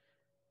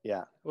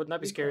 Yeah. Wouldn't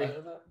that be scary?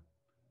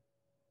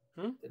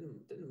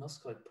 Didn't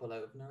Musk like pull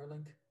out of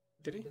Neuralink?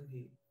 Did he? Didn't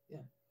he?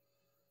 Yeah.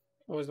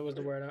 What was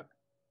the word out?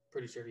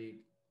 Pretty sure he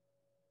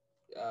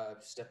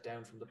stepped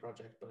down from the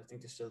project, but I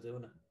think they're still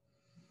doing it.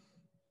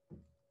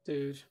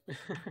 Dude.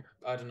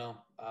 I don't know.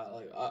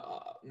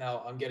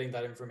 Now I'm getting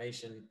that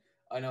information.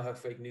 I know how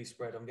fake news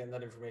spread. I'm getting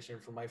that information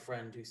from my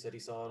friend who said he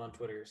saw it on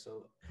Twitter.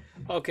 So,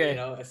 okay, you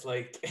know, it's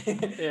like,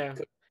 yeah,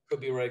 could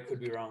be right, could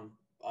be wrong.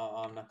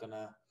 I'm not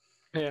gonna.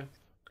 Yeah.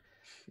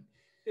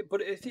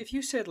 But if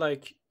you said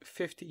like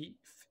 50,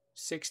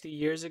 60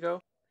 years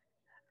ago,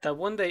 that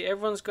one day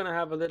everyone's gonna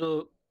have a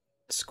little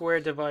square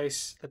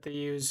device that they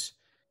use,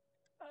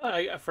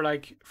 for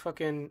like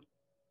fucking.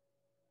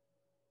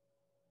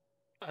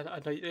 I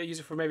don't know, they use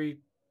it for maybe.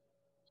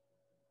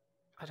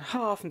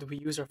 How often do we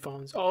use our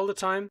phones? All the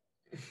time.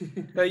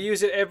 They'll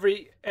use it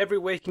every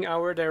waking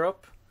hour they're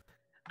up,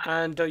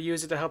 and they'll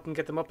use it to help them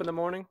get them up in the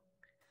morning.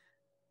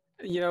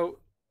 You know,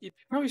 you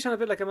probably sound a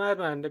bit like a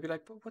madman. They'd be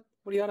like, "What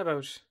are you on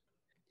about?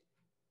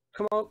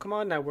 Come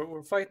on now.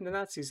 We're fighting the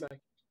Nazis,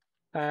 like."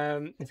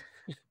 But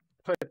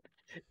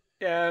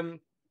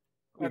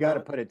you got to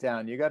put it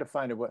down. You got to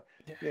find a way.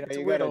 Yeah, you know, it's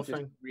you a got weird to old just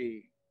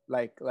thing.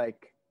 like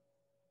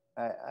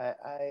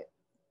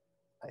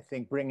I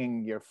think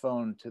bringing your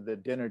phone to the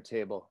dinner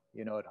table,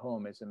 you know, at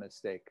home is a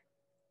mistake.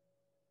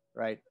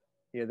 right?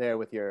 You're there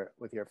with your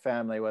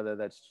family, whether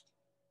that's,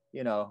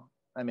 you know,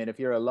 I mean, if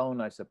you're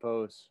alone, I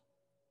suppose,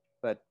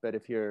 but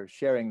if you're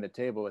sharing the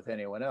table with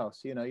anyone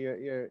else, you know,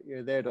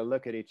 you're there to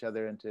look at each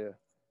other and to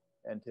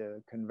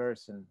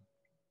converse and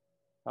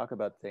talk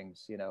about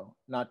things, you know,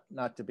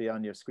 not to be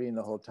on your screen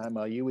the whole time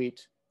while you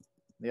eat.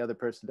 The other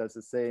person does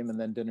the same, and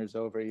then dinner's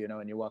over, you know,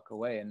 and you walk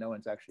away and no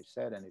one's actually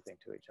said anything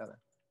to each other.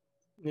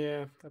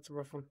 Yeah, that's a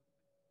rough one.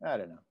 I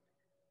don't know.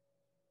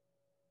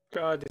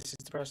 God, this is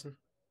depressing.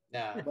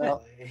 Nah.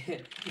 Well,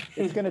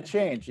 it's going to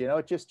change, you know,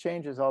 it just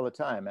changes all the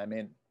time. I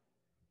mean,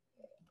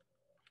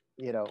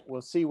 you know,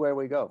 we'll see where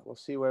we go. We'll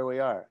see where we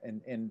are.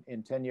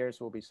 In 10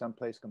 years, we'll be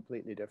someplace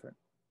completely different.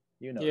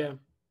 You know. Yeah,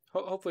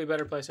 hopefully a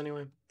better place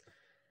anyway.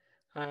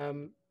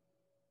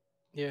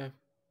 Yeah.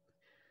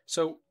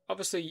 So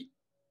obviously,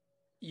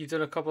 you've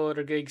done a couple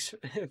other gigs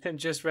than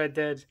just Red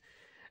Dead.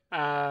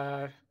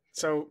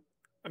 So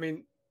I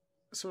mean,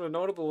 some of the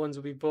notable ones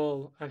would be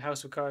Bull and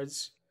House of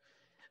Cards.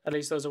 At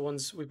least those are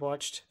ones we've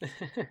watched.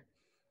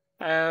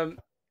 um,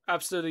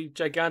 Absolutely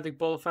gigantic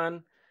Bull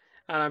fan,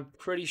 and I'm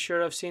pretty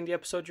sure I've seen the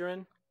episode you're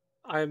in.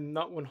 I'm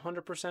not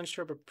 100%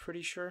 sure, but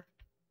pretty sure.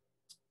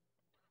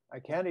 I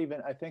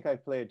think I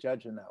play a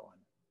judge in that one.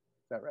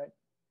 Is that right?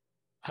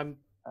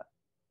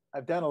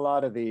 I've done a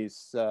lot of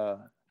these,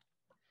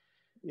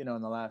 you know,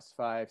 in the last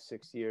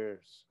 5-6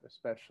 years,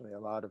 especially a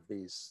lot of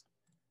these,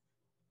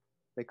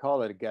 they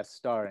call it a guest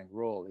starring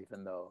role,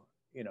 even though,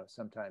 you know,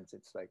 sometimes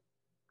it's like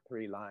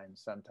 3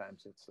 lines,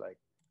 sometimes it's like,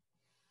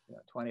 you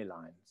know, 20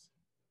 lines.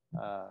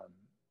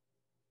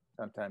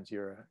 Sometimes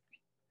you're a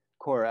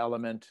core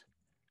element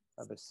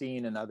of a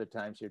scene, and other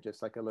times you're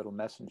just like a little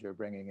messenger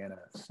bringing in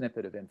a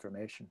snippet of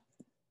information.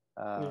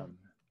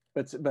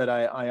 But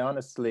I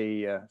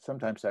honestly,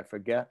 sometimes I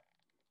forget.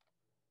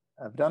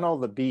 I've done all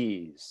the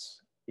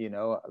B's, you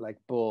know, like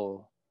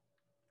Bull,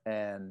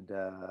 and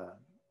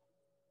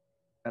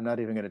I'm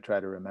not even going to try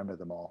to remember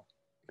them all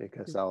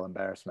because I'll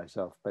embarrass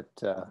myself. But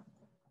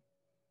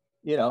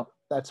you know,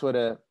 that's what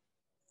a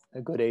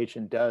good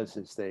agent does,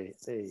 is they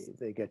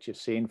get you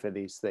seen for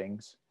these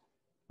things.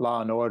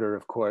 Law and Order,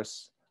 of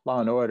course. Law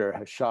and Order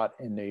has shot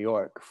in New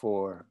York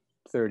for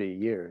 30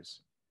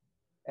 years,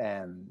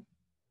 and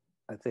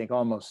I think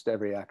almost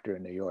every actor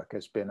in New York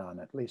has been on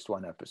at least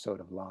one episode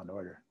of Law and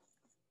Order.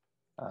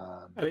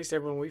 At least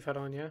everyone we've had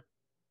on, yeah.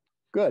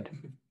 Good.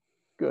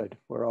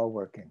 We're all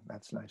working.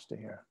 That's nice to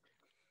hear.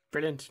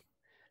 Brilliant.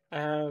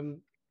 Yeah,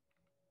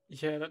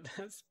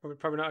 that's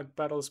probably not a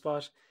bad old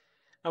spot.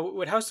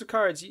 With House of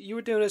Cards, you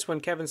were doing this when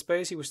Kevin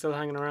Spacey was still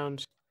hanging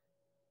around.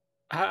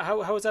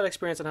 How was that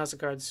experience on House of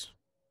Cards?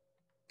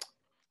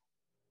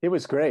 It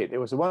was great. It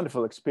was a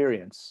wonderful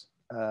experience.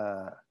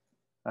 I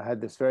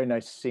had this very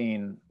nice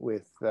scene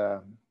with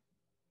the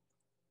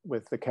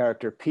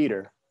character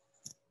Peter,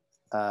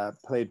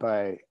 played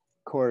by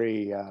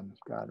Corey.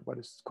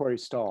 Corey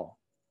Stahl?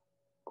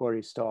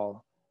 Corey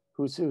Stahl,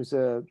 who's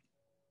a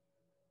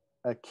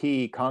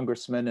key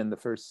congressman in the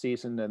first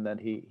season, and then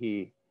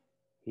he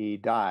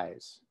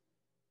dies,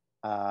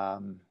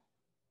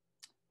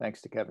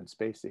 thanks to Kevin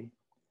Spacey.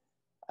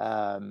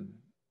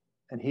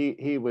 And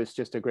he was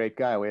just a great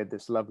guy. We had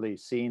this lovely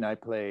scene. I'm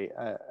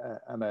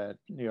a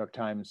New York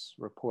Times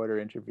reporter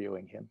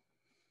interviewing him.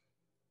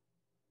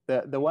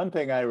 The one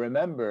thing I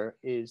remember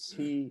is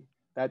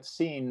that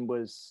scene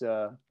was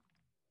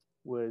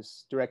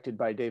directed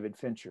by David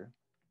Fincher.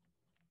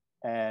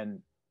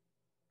 And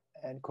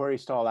Corey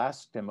Stahl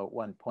asked him at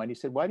one point, he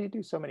said, "Why do you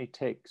do so many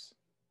takes?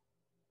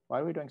 Why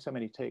are we doing so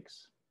many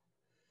takes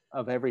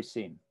of every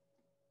scene?"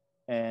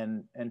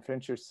 And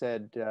Fincher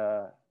said,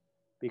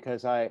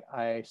 because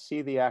I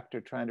see the actor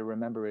trying to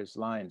remember his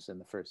lines in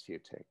the first few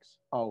takes,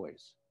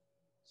 always.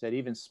 Said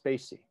even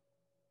Spacey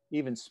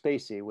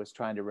was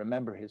trying to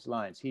remember his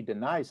lines. He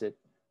denies it,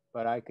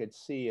 but I could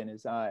see in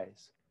his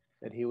eyes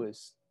that he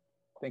was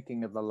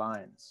thinking of the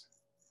lines.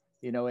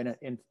 You know,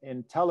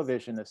 in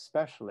television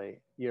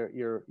especially,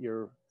 you're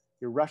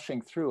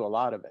rushing through a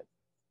lot of it.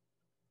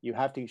 You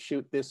have to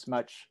shoot this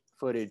much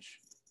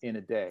footage in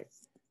a day,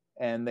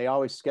 and they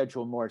always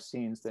schedule more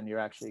scenes than you're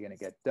actually going to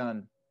get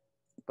done.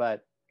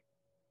 But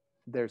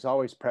there's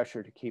always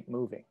pressure to keep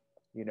moving,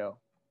 you know.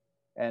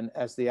 And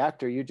as the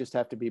actor, you just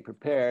have to be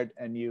prepared,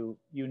 and you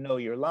know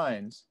your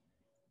lines,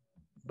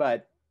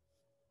 but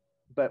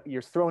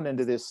you're thrown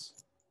into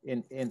this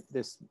in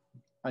this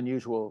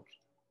unusual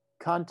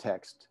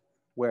context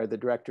where the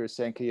director is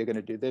saying, okay, you're going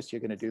to do this,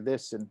 you're going to do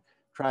this, and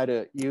try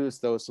to use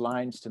those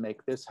lines to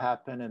make this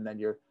happen. And then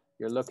you're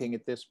looking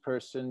at this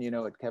person, you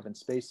know, at Kevin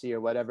Spacey or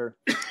whatever,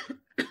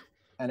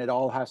 and it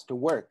all has to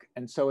work.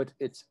 And so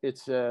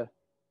it's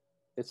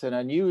an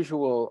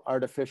unusual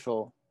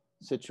artificial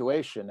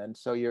situation. And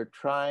so you're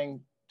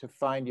trying to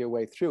find your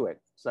way through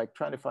it. It's like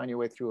trying to find your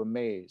way through a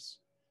maze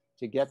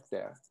to get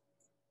there.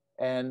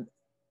 And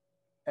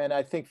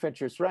I think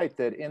Fincher's right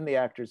that in the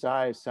actor's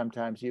eyes,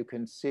 sometimes you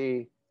can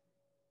see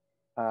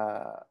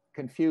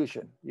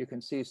confusion. You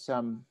can see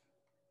some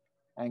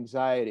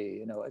anxiety,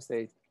 you know,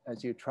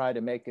 as you try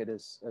to make it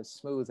as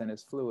smooth and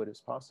as fluid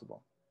as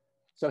possible.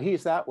 So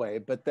he's that way.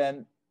 But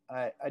then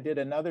I did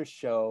another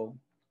show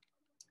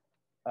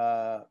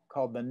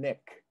called The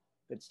Nick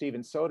that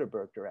Steven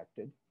Soderbergh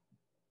directed,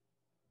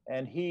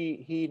 and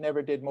he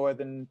never did more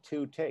than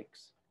 2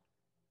 takes.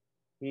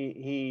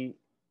 He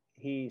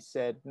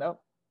said no,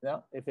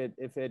 if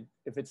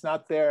it's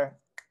not there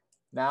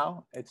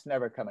now, it's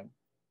never coming.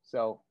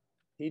 So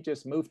he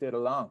just moved it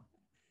along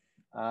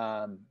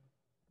on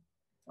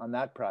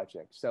that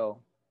project.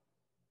 So,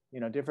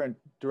 different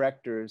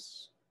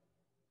directors,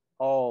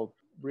 all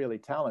really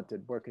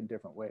talented, work in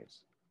different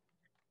ways.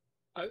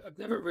 I've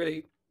never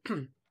really,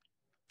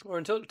 or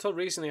until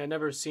recently, I'd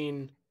never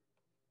seen,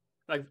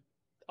 like,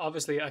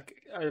 obviously, an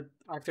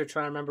actor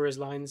trying to remember his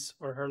lines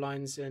or her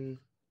lines in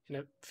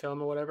a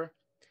film or whatever.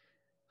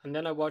 And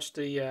then I watched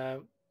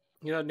the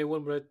new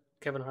one with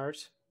Kevin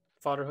Hart,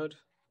 Fatherhood.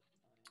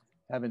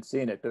 I haven't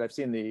seen it, but I've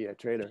seen the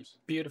trailers.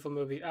 Beautiful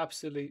movie,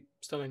 absolutely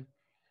stunning.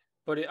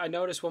 But I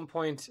noticed one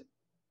point,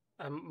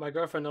 my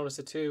girlfriend noticed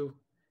it too.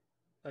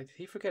 Like, did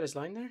he forget his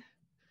line there?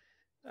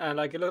 And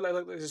like it looked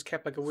like it just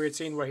kept like a weird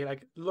scene where he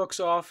like looks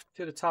off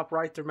to the top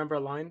right to remember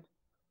a line,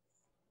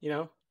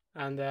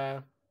 and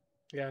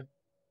yeah,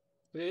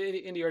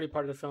 in the early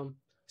part of the film,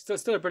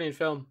 still a brilliant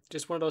film.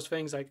 Just one of those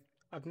things like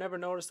I've never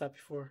noticed that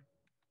before.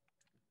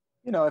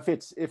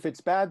 If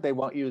it's bad, they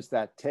won't use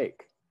that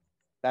take.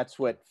 That's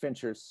what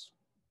Fincher's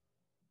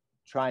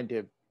trying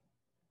to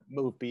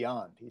move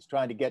beyond. He's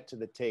trying to get to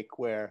the take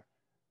where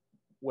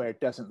it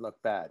doesn't look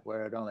bad,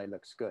 where it only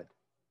looks good.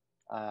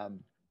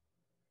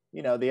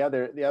 The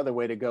other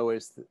way to go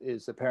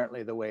is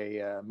apparently the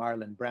way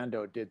Marlon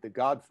Brando did The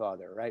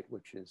Godfather, right?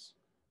 Which is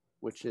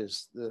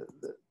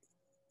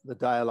the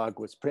dialogue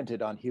was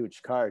printed on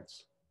huge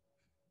cards,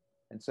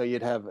 and so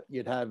you'd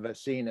have a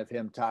scene of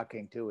him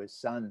talking to his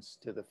sons,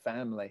 to the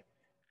family,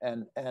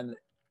 and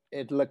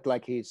it looked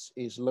like he's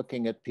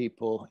looking at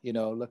people,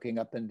 looking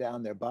up and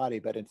down their body,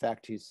 but in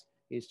fact he's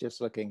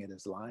just looking at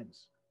his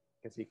lines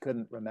because he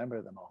couldn't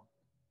remember them all.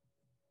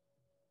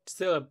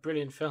 Still a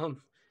brilliant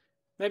film.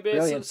 Maybe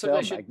brilliant it's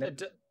something film,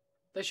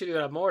 they should do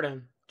that more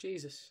then.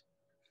 Jesus,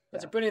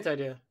 that's a brilliant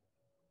idea.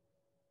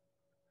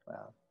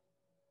 Wow.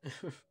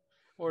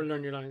 Or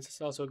learn your lines.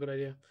 It's also a good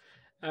idea.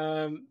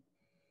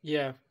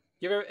 Yeah.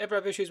 You ever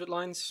have issues with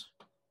lines?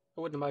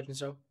 I wouldn't imagine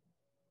so.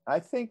 I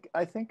think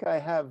I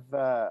have.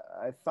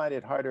 I find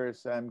it harder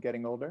as I'm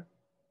getting older.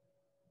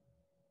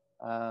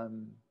 I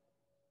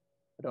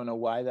don't know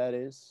why that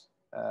is.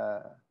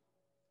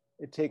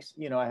 It takes,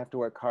 I have to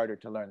work harder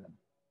to learn them.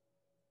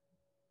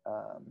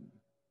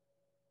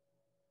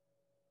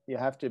 You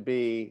have to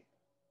be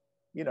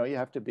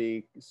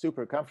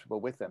super comfortable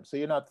with them. So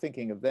you're not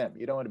thinking of them.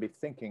 You don't want to be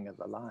thinking of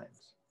the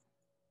lines.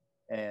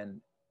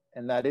 And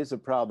that is a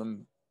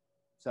problem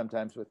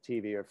sometimes with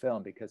TV or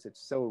film because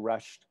it's so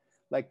rushed.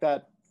 Like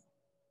that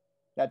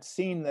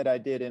scene that I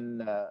did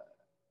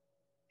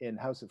in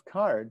House of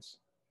Cards,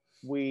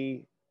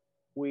 it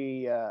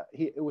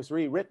was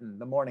rewritten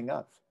the morning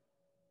of.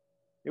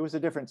 It was a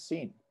different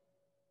scene.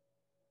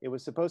 It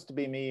was supposed to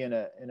be me in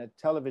a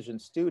television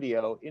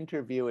studio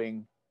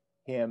interviewing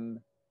him,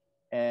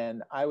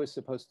 and I was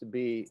supposed to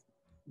be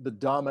the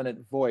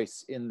dominant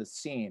voice in the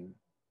scene,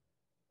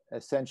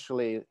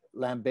 essentially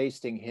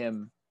lambasting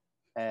him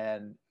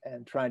and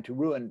trying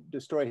to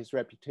destroy his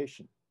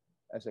reputation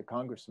as a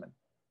congressman.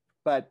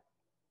 But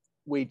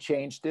we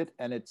changed it,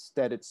 and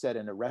instead it's set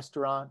in a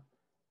restaurant,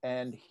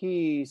 and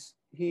he's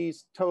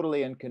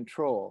totally in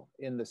control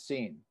in the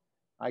scene.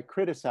 I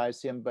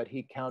criticize him, but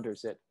he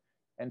counters it.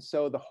 And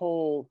so the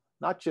whole,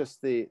 not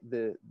just the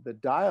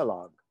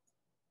dialogue,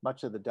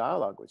 much of the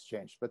dialogue was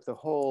changed, but the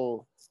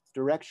whole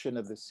direction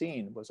of the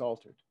scene was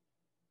altered.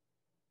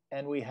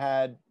 And we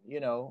had,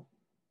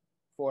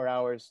 4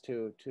 hours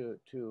to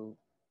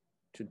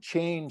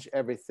change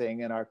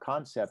everything in our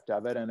concept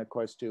of it. And of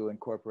course, to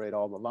incorporate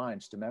all the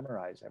lines, to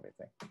memorize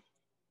everything.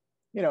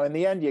 In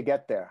the end, you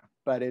get there,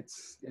 but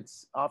it's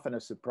often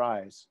a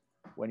surprise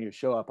when you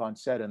show up on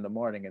set in the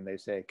morning and they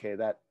say, okay,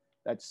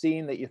 that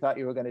scene that you thought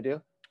you were going to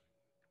do,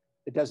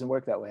 it doesn't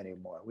work that way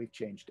anymore. We've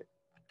changed it.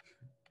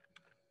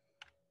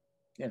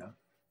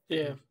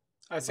 Yeah,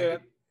 I'd say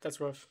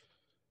that's rough.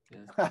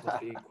 Yeah, it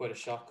must be quite a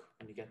shock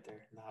when you get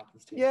there and that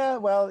happens to you. Yeah,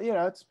 well,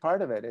 it's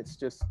part of it. It's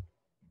just,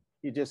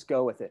 you just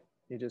go with it.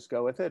 You just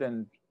go with it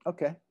and,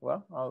 okay,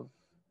 well, I'll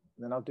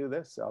do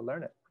this. I'll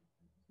learn it.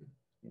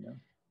 I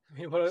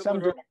mean,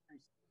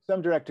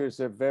 some directors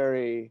are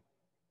very,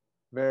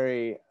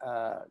 very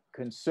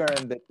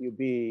concerned that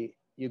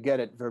you get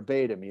it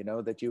verbatim,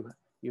 that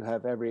you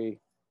have every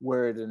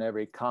word and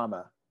every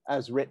comma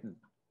as written.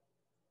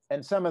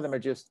 And some of them are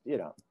just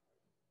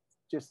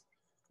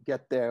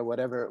get there,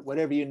 whatever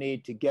you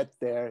need to get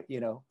there,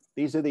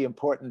 these are the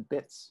important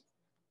bits,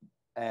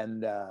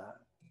 and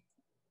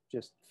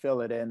just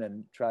fill it in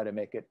and try to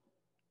make it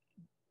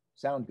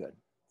sound good.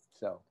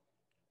 So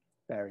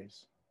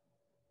varies.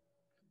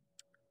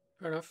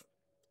 Fair enough.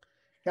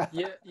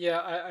 Yeah.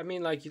 I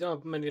mean, like, you don't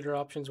have many other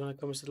options when it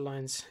comes to the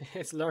lines.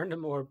 It's learn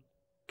them or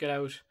get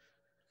out.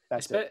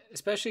 That's it.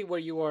 Especially where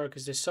you are,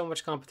 because there's so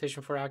much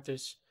competition for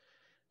actors.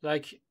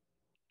 Like,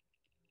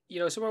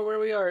 somewhere where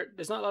we are,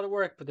 there's not a lot of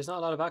work, but there's not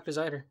a lot of actors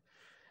either.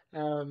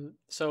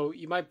 So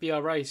you might be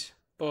all right,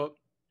 but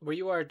where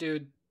you are,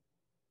 dude,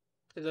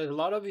 there's a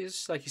lot of you.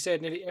 Like you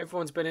said, nearly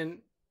everyone's been in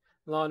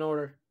Law and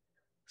Order,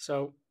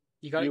 so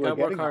You were got to work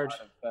getting hard.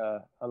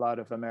 a lot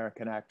of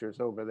American actors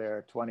over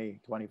there 20,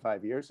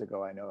 25 years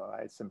ago. I know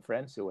I had some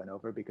friends who went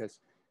over because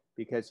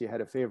you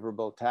had a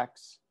favorable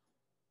tax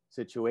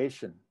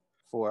situation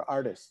for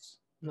artists.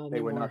 Not They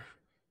were not anymore.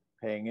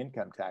 paying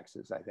income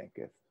taxes, I think,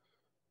 if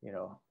you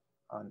know,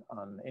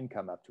 on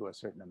income up to a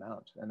certain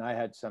amount. And I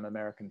had some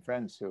American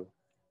friends who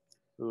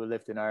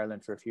lived in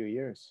Ireland for a few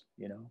years,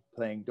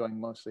 doing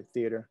mostly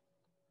theater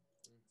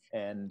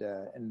and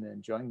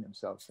enjoying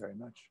themselves very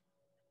much.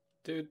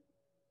 Dude,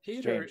 It's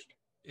theater changed.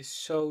 is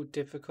so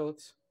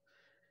difficult.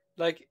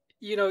 Like,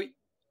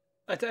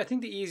 I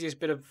think the easiest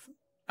bit of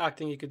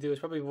acting you could do is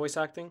probably voice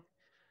acting.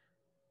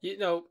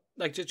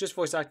 Like just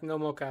voice acting, no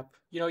mocap.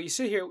 You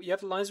sit here, you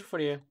have the lines in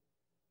front of you.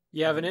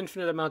 You have an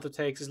infinite amount of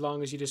takes as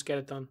long as you just get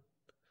it done.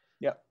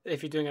 Yeah.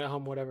 If you're doing it at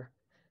home, whatever.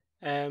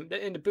 In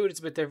the boot, it's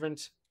a bit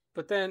different.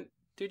 But then,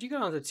 dude, you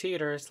get on the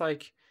theater, it's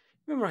like,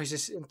 memorize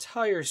this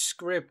entire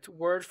script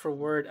word for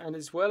word, and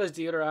as well as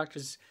the other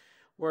actors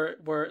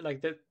were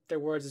like their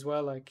words as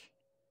well. Like,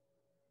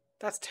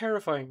 that's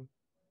terrifying.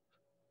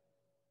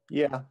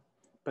 Yeah,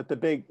 but the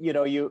big,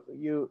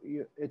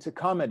 it's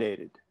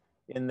accommodated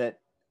in that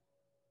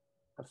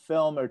a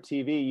film or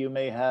TV, you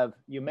may have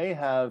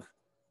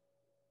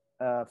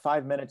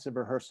 5 minutes of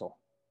rehearsal.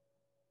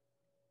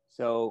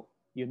 So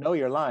you know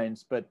your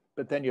lines, but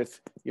then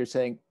you're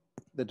saying,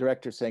 the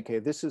director's saying, okay,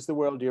 this is the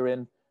world you're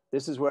in.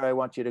 This is where I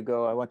want you to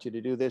go. I want you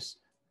to do this,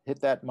 hit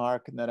that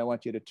mark, and then I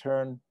want you to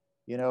turn,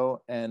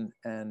 and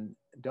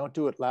don't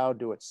do it loud,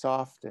 do it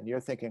soft. And you're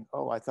thinking,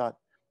 oh, I thought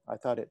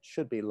it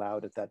should be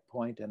loud at that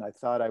point, and I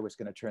thought I was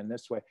going to turn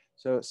this way.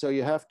 So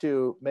you have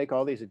to make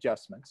all these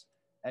adjustments,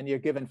 and you're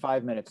given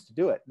 5 minutes to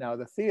do it. Now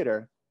the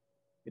theater,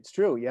 it's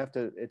true,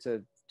 it's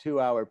a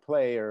 2-hour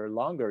play or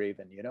longer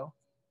even,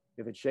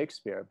 if it's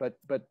Shakespeare, but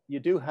you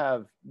do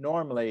have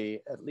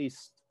normally at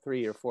least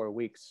 3 or 4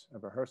 weeks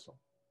of rehearsal.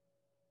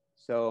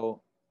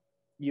 So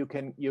you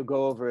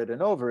go over it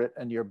and over it,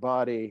 and your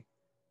body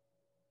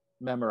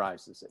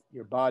memorizes it.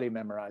 Your body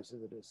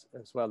memorizes it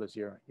as well as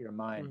your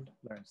mind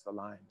learns the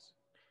lines.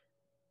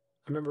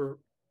 I remember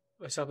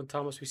myself and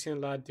Thomas, we seen a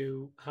lad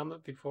do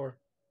Hamlet before,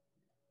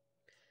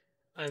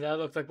 and that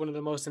looked like one of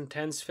the most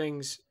intense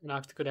things an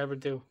actor could ever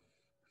do.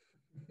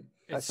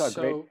 It's I saw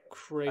a great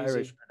crazy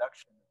Irish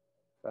production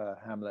of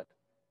Hamlet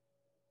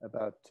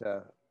about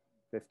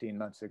 15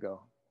 months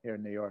ago here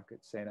in New York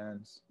at St.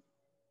 Anne's.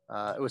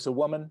 It was a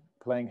woman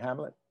playing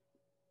Hamlet,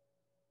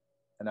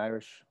 an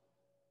Irish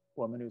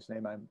woman whose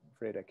name I'm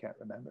afraid I can't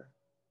remember.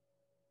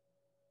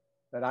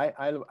 But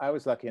I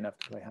was lucky enough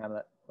to play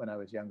Hamlet when I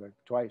was younger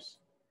twice,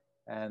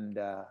 and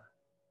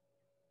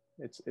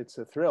it's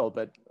a thrill.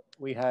 But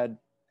we had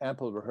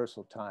ample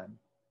rehearsal time,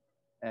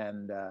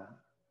 and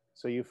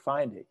so you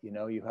find it.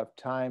 You have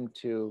time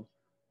to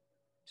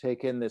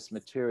take in this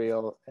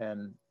material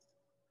and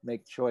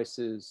make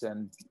choices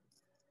and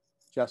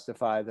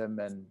justify them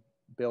and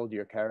build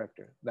your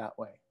character that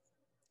way.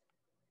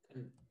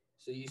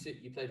 So you said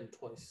you played him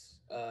twice.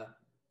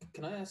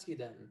 Can I ask you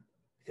then,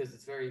 because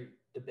it's very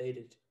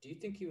debated, do you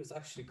think he was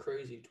actually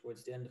crazy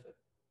towards the end of it?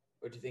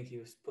 Or do you think he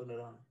was putting it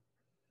on?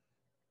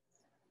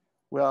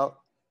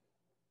 Well,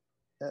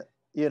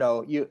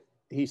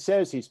 he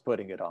says he's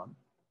putting it on.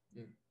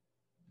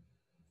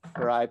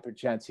 For I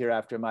perchance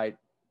hereafter might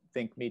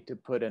think me to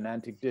put an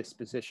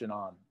antidisposition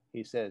on,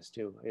 he says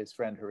to his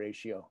friend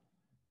Horatio.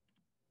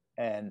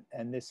 And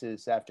this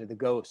is after the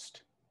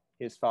ghost,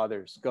 his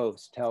father's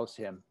ghost, tells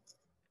him,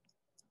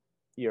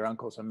 your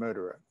uncle's a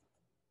murderer.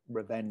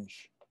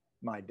 Revenge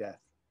my death.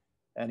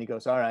 And he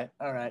goes, all right.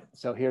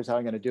 So here's how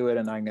I'm going to do it.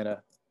 And I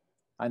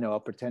know I'll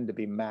pretend to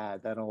be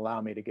mad. That'll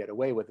allow me to get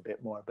away with a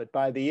bit more. But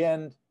by the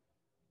end,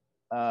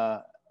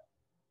 I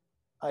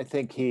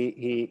think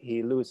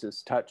he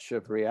loses touch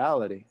of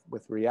reality.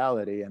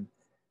 And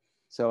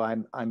so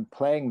I'm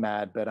playing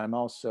mad, but I'm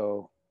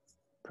also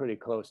pretty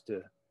close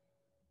to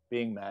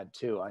being mad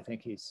too. I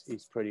think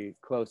he's pretty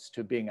close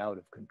to being out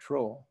of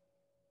control.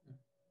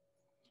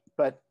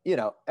 But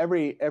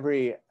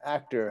every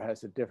actor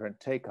has a different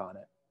take on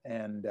it,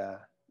 and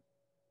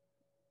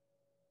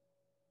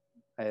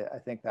I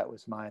think that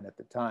was mine at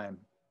the time.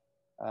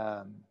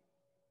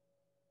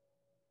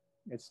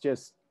 It's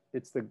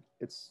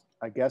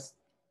I guess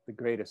the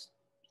greatest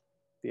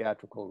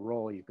theatrical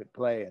role you could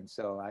play, and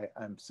so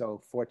I'm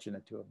so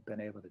fortunate to have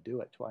been able to do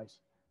it twice.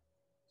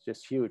 It's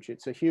just huge.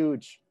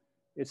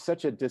 It's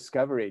such a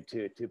discovery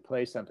to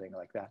play something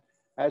like that,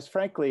 as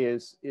frankly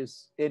is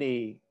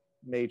any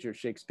major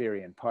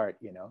Shakespearean part,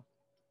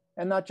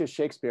 and not just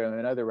Shakespeare. I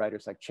mean, other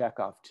writers like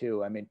Chekhov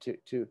too. I mean,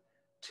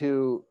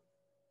 to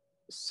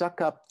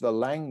suck up the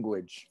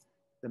language,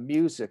 the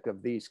music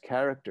of these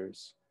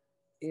characters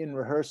in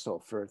rehearsal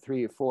for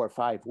 3 or 4 or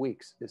 5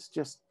 weeks. It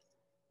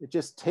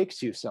just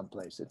takes you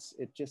someplace.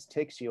 It just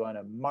takes you on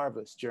a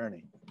marvelous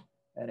journey,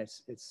 and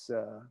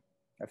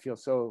I feel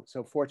so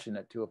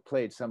fortunate to have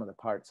played some of the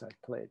parts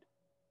I've played.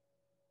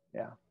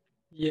 Yeah.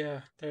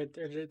 Yeah,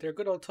 they're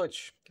good old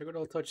touch. They're good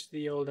old touch.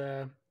 The old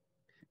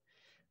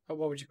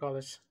what would you call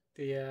it?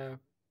 The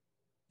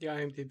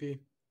IMDb. The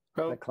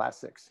Well,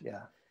 classics.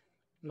 Yeah.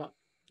 not,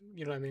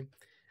 you know what I mean.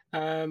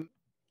 Um,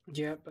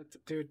 yeah, but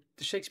dude,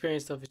 the Shakespearean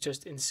stuff is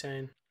just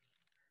insane.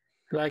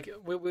 Like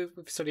we've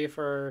studied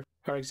for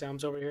our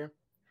exams over here.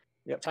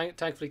 Yep.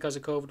 Thankfully, because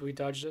of COVID, we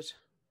dodged it.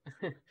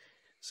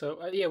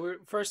 So yeah, we're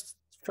first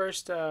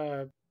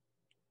what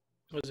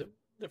was it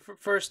the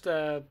first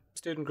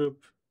student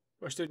group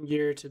or student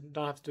year to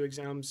not have to do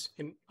exams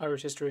in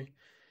Irish history.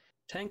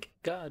 Thank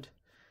God.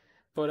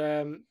 But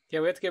yeah,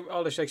 we had to get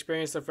all the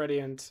Shakespearean stuff ready,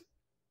 and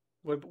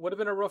would have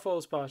been a rough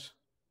old spot.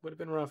 Would have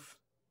been rough.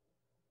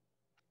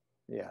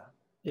 Yeah.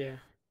 Yeah,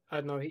 I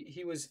don't know.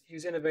 He was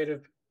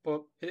innovative,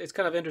 but it's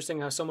kind of interesting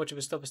how so much of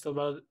his stuff is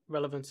still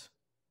relevant.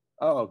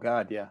 Oh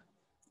God, yeah,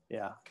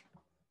 yeah,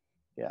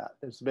 yeah.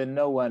 There's been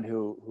no one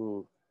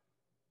who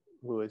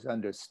has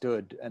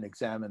understood and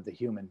examined the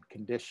human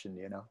condition,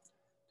 you know,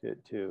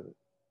 to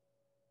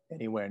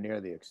anywhere near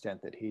the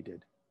extent that he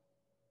did.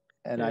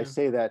 And Yeah. I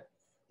say that,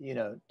 you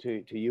know,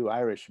 to you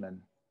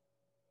Irishmen,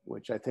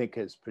 which I think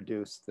has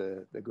produced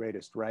the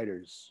greatest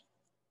writers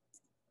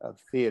of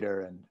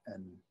theater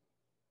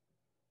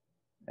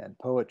and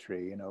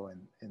poetry, you know,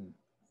 in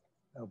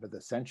over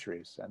the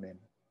centuries. I mean,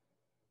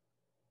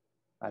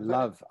 I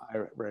love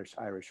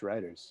Irish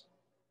writers,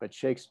 but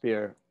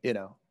Shakespeare, you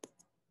know,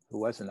 who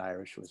wasn't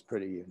Irish, was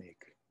pretty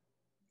unique.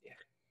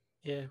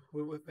 Yeah,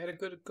 we've had a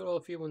good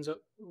old few ones.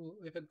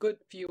 We've a good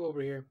few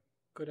over here.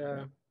 Good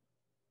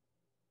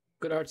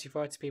good artsy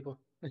fartsy people.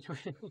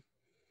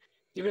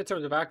 Even in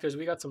terms of actors,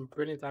 we got some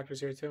brilliant actors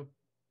here too.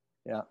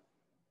 Yeah.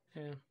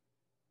 Yeah.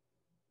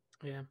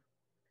 Yeah.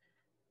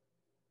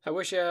 I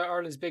wish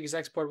Ireland's biggest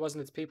export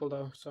wasn't its people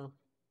though. So,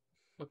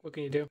 what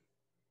can you do?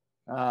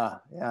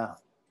 Yeah.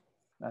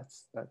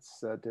 That's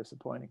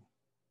disappointing.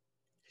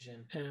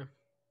 Shame. Yeah.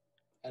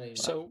 I mean,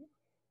 So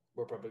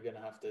we're probably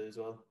gonna have to as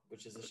well,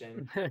 which is a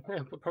shame.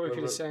 we'll probably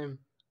feel the same.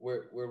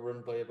 We're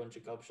run by a bunch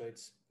of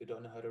gobshites who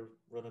don't know how to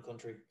run a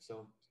country.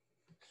 So,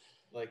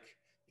 like,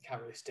 you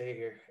can't really stay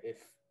here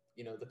if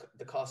you know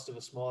the cost of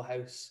a small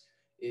house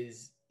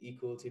is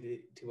equal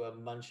to a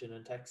mansion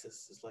in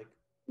Texas. It's like,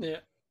 Yeah.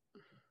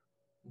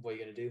 what are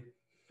you gonna do?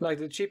 Like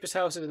the cheapest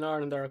houses in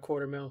Ireland are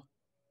 $250,000.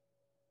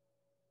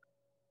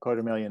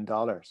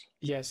 $250,000.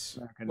 Yes.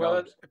 American Well,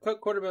 dollars.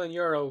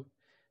 €250,000,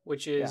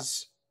 which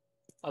is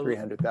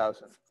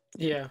 300,000.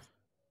 Yeah.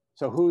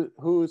 So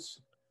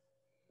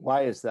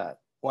why is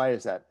that? Why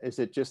is that? Is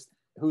it just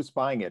who's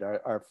buying it?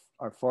 Are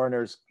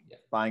foreigners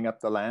buying up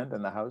the land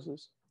and the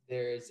houses?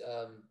 There's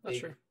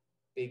Sure.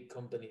 big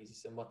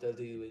companies, and what they'll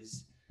do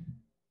is,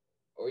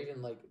 or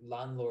even like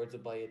landlords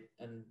will buy it,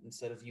 and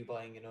instead of you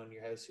buying and owning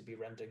your house, you'll be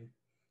renting.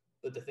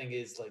 But the thing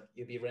is, like,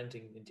 you'll be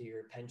renting into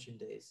your pension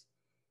days,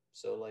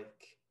 so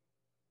like,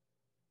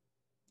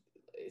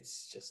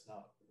 it's just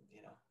not,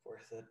 you know,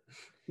 worth it.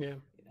 Yeah.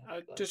 You know,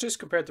 like, just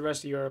compared to the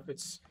rest of Europe,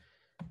 it's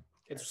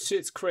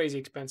crazy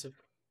expensive.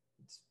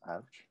 it's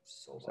Ouch.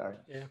 so Sorry.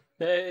 bad.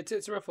 Yeah.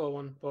 It's a rough old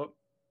one, but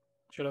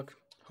sure, look,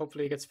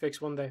 hopefully it gets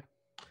fixed one day.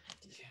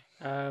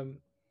 Yeah.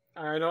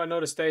 I know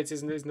the States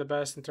isn't the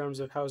best in terms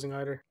of housing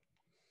either.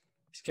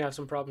 You can have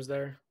some problems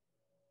there.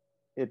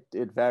 It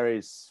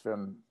varies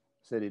from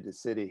city to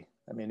city.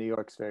 I mean, New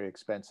York's very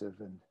expensive,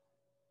 and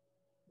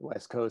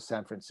West Coast,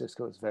 San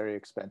Francisco is very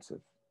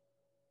expensive.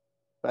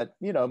 But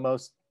you know,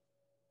 most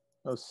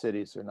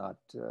cities are not.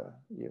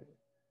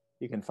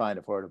 You can find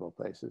affordable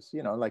places,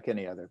 you know, like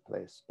any other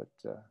place, but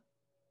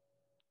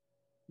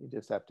you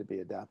just have to be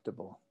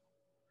adaptable.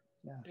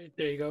 Yeah.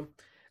 There you go.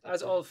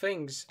 As all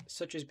things,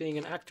 such as being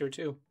an actor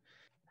too.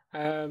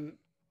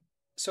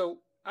 So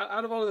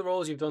out of all of the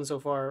roles you've done so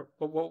far,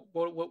 what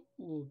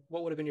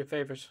would have been your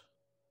favorite?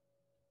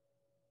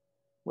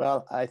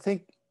 Well, I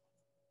think,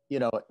 you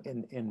know,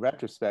 in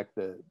retrospect,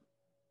 the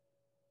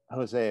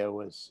Hosea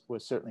was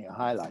certainly a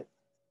highlight,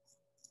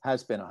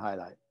 has been a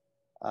highlight.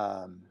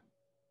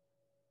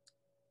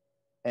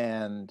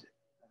 And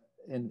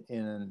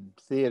in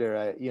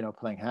theater, you know,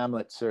 playing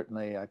Hamlet,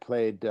 certainly. I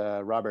played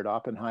Robert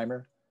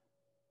Oppenheimer,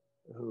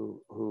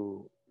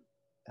 who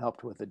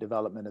helped with the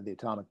development of the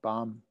atomic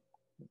bomb,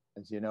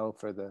 as you know,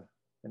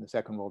 in the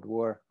Second World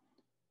War.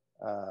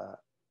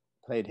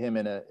 Played him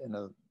in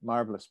a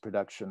marvelous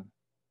production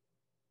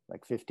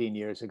like 15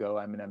 years ago.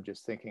 I mean, I'm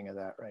just thinking of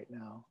that right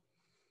now.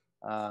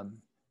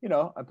 You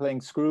know, I'm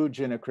playing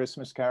Scrooge in A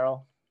Christmas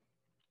Carol.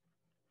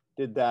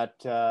 Did that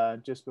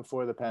just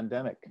before the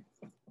pandemic,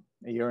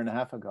 a year and a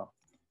half ago.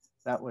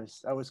 That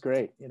was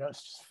great. You know,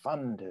 it's just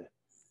fun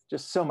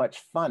just so much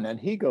fun. And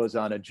he goes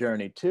on a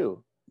journey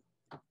too,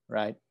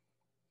 right?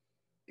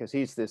 Because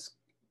he's this,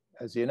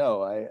 as you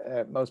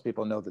know, most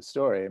people know the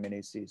story. I mean,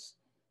 he's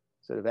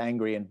sort of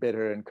angry and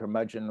bitter and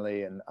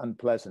curmudgeonly and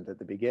unpleasant at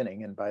the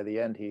beginning, and by the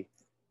end, he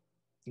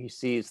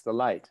sees the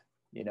light,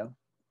 you know.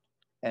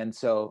 And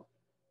so,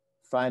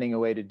 finding a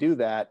way to do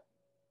that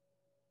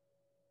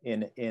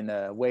in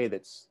a way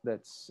that's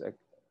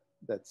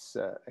that's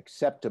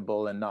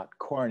acceptable and not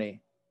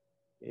corny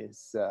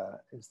is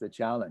the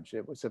challenge.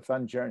 It was a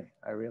fun journey.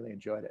 I really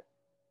enjoyed it.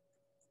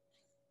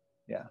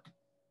 Yeah.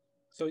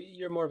 So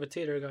you're more of a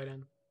theater guy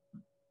then?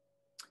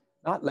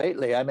 Not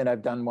lately. I mean,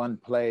 I've done one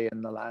play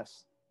in the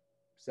last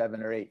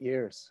 7 or 8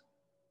 years.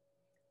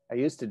 I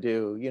used to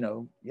do,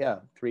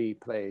 3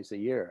 plays a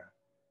year,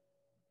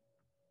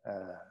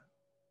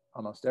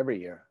 almost every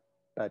year.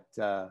 But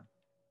I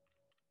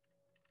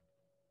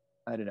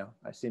don't know.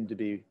 There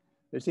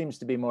seems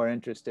to be more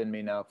interest in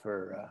me now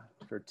for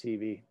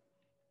TV.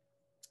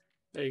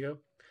 There you go.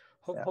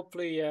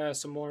 Hopefully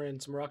some more in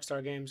some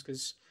Rockstar games,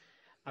 because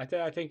I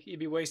think you'd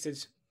be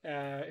wasted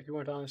if you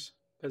weren't honest,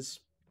 because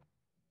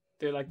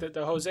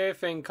the Hosea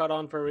thing caught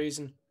on for a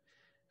reason.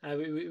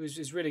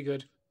 It's really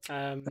good.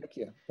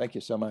 Thank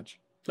you so much.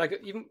 Like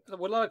even with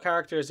a lot of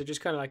characters, they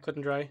just kind of like cut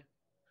and dry.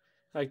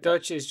 Like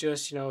Dutch is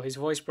just his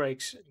voice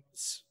breaks.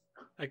 It's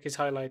like his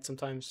highlight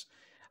sometimes.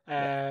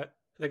 The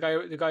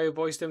guy who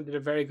voiced him did a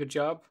very good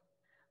job,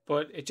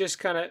 but it just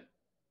kind of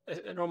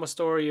a normal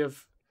story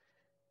of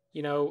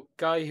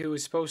guy who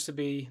was supposed to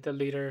be the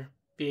leader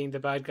being the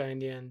bad guy in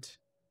the end.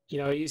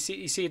 You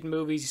see it in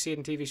movies, you see it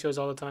in TV shows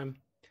all the time.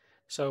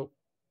 So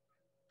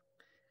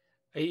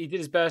he did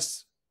his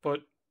best,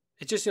 but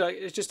it's just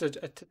it's just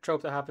a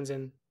trope that happens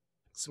in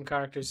some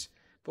characters.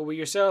 But with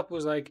yourself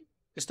was like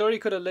the story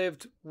could have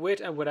lived with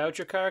and without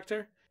your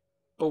character,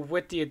 but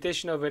with the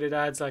addition of it, it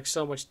adds like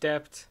so much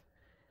depth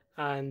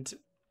and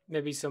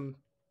maybe some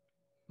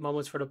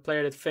moments for the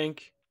player to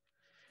think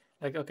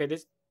like, okay,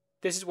 this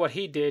is what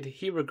he did.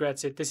 He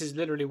regrets it. This is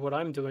literally what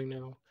I'm doing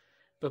now.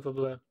 Blah blah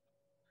blah.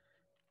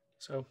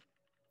 So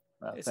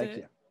it's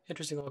an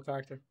interesting little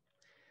character.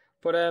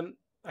 But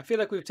I feel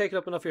like we've taken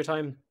up enough of your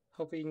time.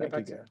 Hopefully you can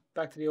get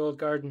back to the old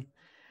garden.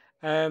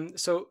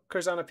 So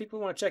Curzon, if people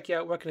want to check you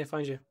out, where can they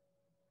find you?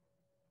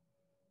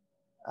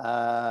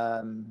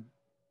 I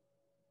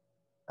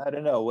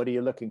don't know. What are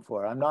you looking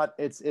for? I'm not.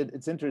 It's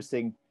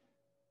interesting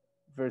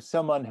for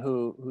someone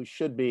who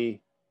should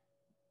be,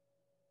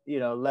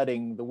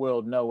 letting the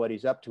world know what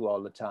he's up to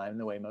all the time,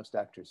 the way most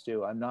actors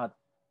do. I'm not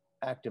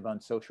active on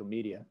social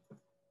media.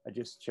 I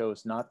just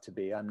chose not to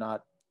be. I'm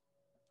not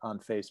on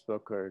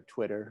Facebook or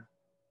Twitter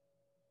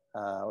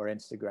or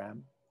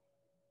Instagram.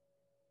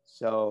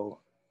 So,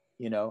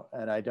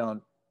 and I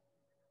don't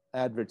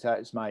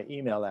advertise my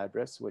email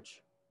address,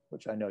 which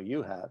I know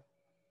you have.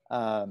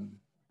 I'm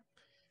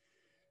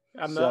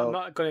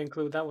not going to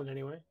include that one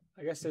anyway.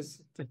 I guess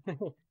there's,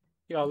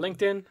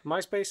 LinkedIn,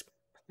 MySpace.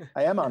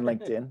 I am on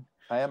LinkedIn.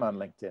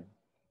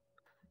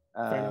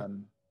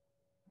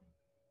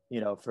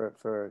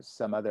 For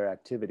some other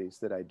activities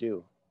that I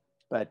do,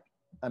 but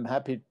I'm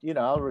happy.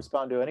 I'll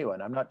respond to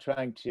anyone. I'm not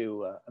trying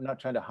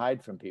to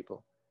hide from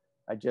people.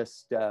 I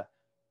just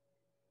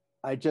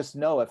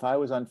know if I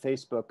was on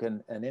Facebook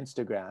and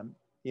Instagram,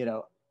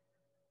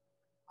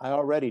 I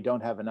already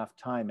don't have enough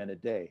time in a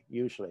day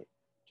usually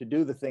to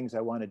do the things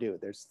I want to do.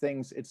 There's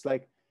things. It's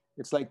like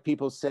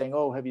people saying,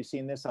 "Oh, have you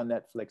seen this on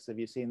Netflix? Have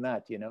you seen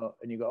that?"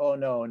 And you go, "Oh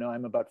no,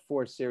 I'm about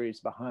 4 series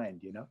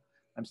behind."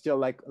 I'm still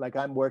like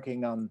I'm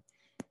working on.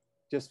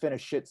 Just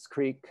finished Schitt's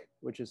Creek,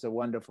 which is a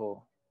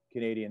wonderful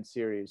Canadian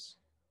series.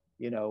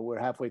 We're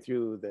halfway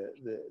through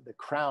the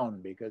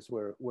Crown because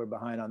we're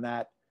behind on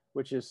that,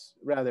 which is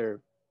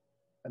rather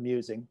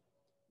amusing.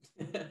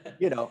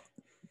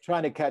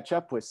 Trying to catch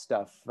up with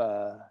stuff.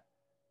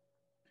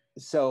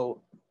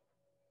 So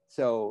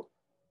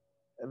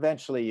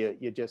eventually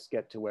you just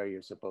get to where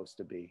you're supposed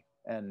to be.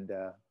 And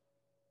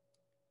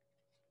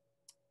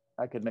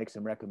I could make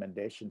some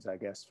recommendations, I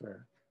guess,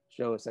 for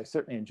shows. I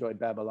certainly enjoyed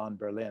Babylon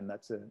Berlin.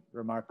 That's a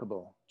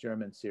remarkable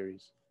German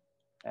series.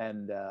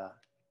 And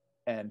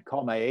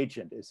Call My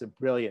Agent is a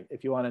brilliant,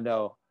 if you want to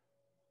know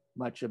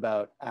much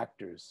about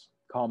actors,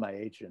 Call My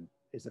Agent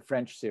is a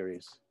French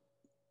series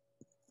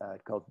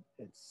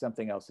it's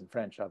something else in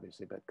French,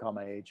 obviously, but Call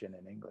My Agent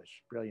in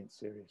English. Brilliant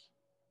series.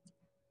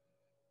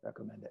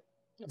 Recommend it.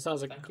 It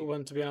sounds like a good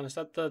one, to be honest.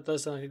 That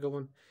does sound like a good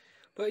one.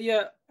 But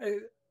yeah, I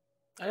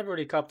never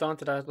really copped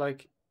onto that.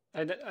 Like,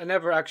 I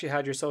never actually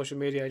had your social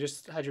media. I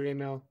just had your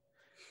email.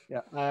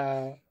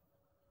 Yeah.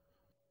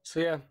 So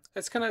yeah,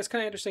 it's kind of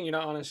interesting. You're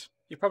not honest.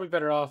 You're probably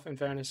better off, in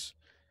fairness.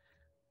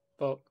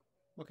 But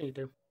what can you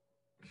do?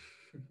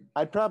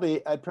 I'd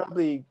probably,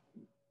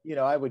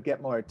 I would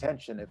get more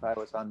attention if I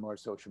was on more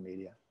social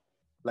media,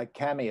 like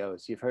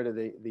cameos. You've heard of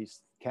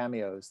these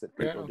cameos that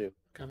people do.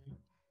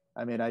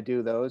 I mean, I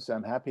do those.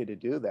 I'm happy to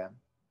do them,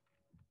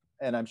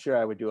 and I'm sure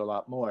I would do a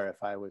lot more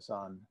if I was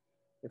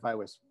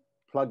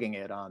plugging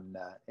it on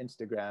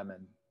Instagram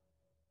and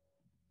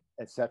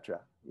etc.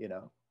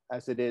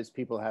 As it is,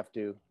 people have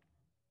to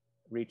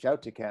reach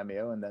out to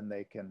Cameo, and then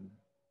they can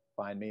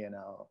find me, and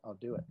I'll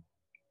do it.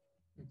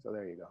 So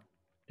there you go.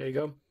 There you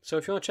go. So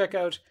if you want to check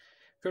out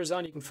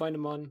Curzon, you can find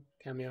him on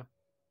Cameo.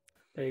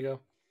 There you go.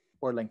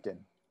 Or LinkedIn.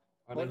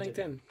 Or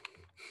LinkedIn.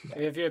 Yeah.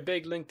 If you're a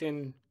big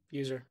LinkedIn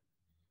user.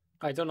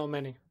 I don't know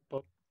many,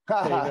 but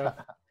there you go.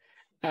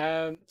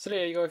 So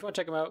there you go. If you want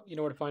to check him out, you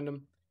know where to find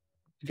him.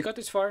 If you got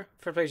this far,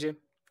 fair play to you.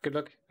 Good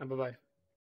luck, and bye-bye.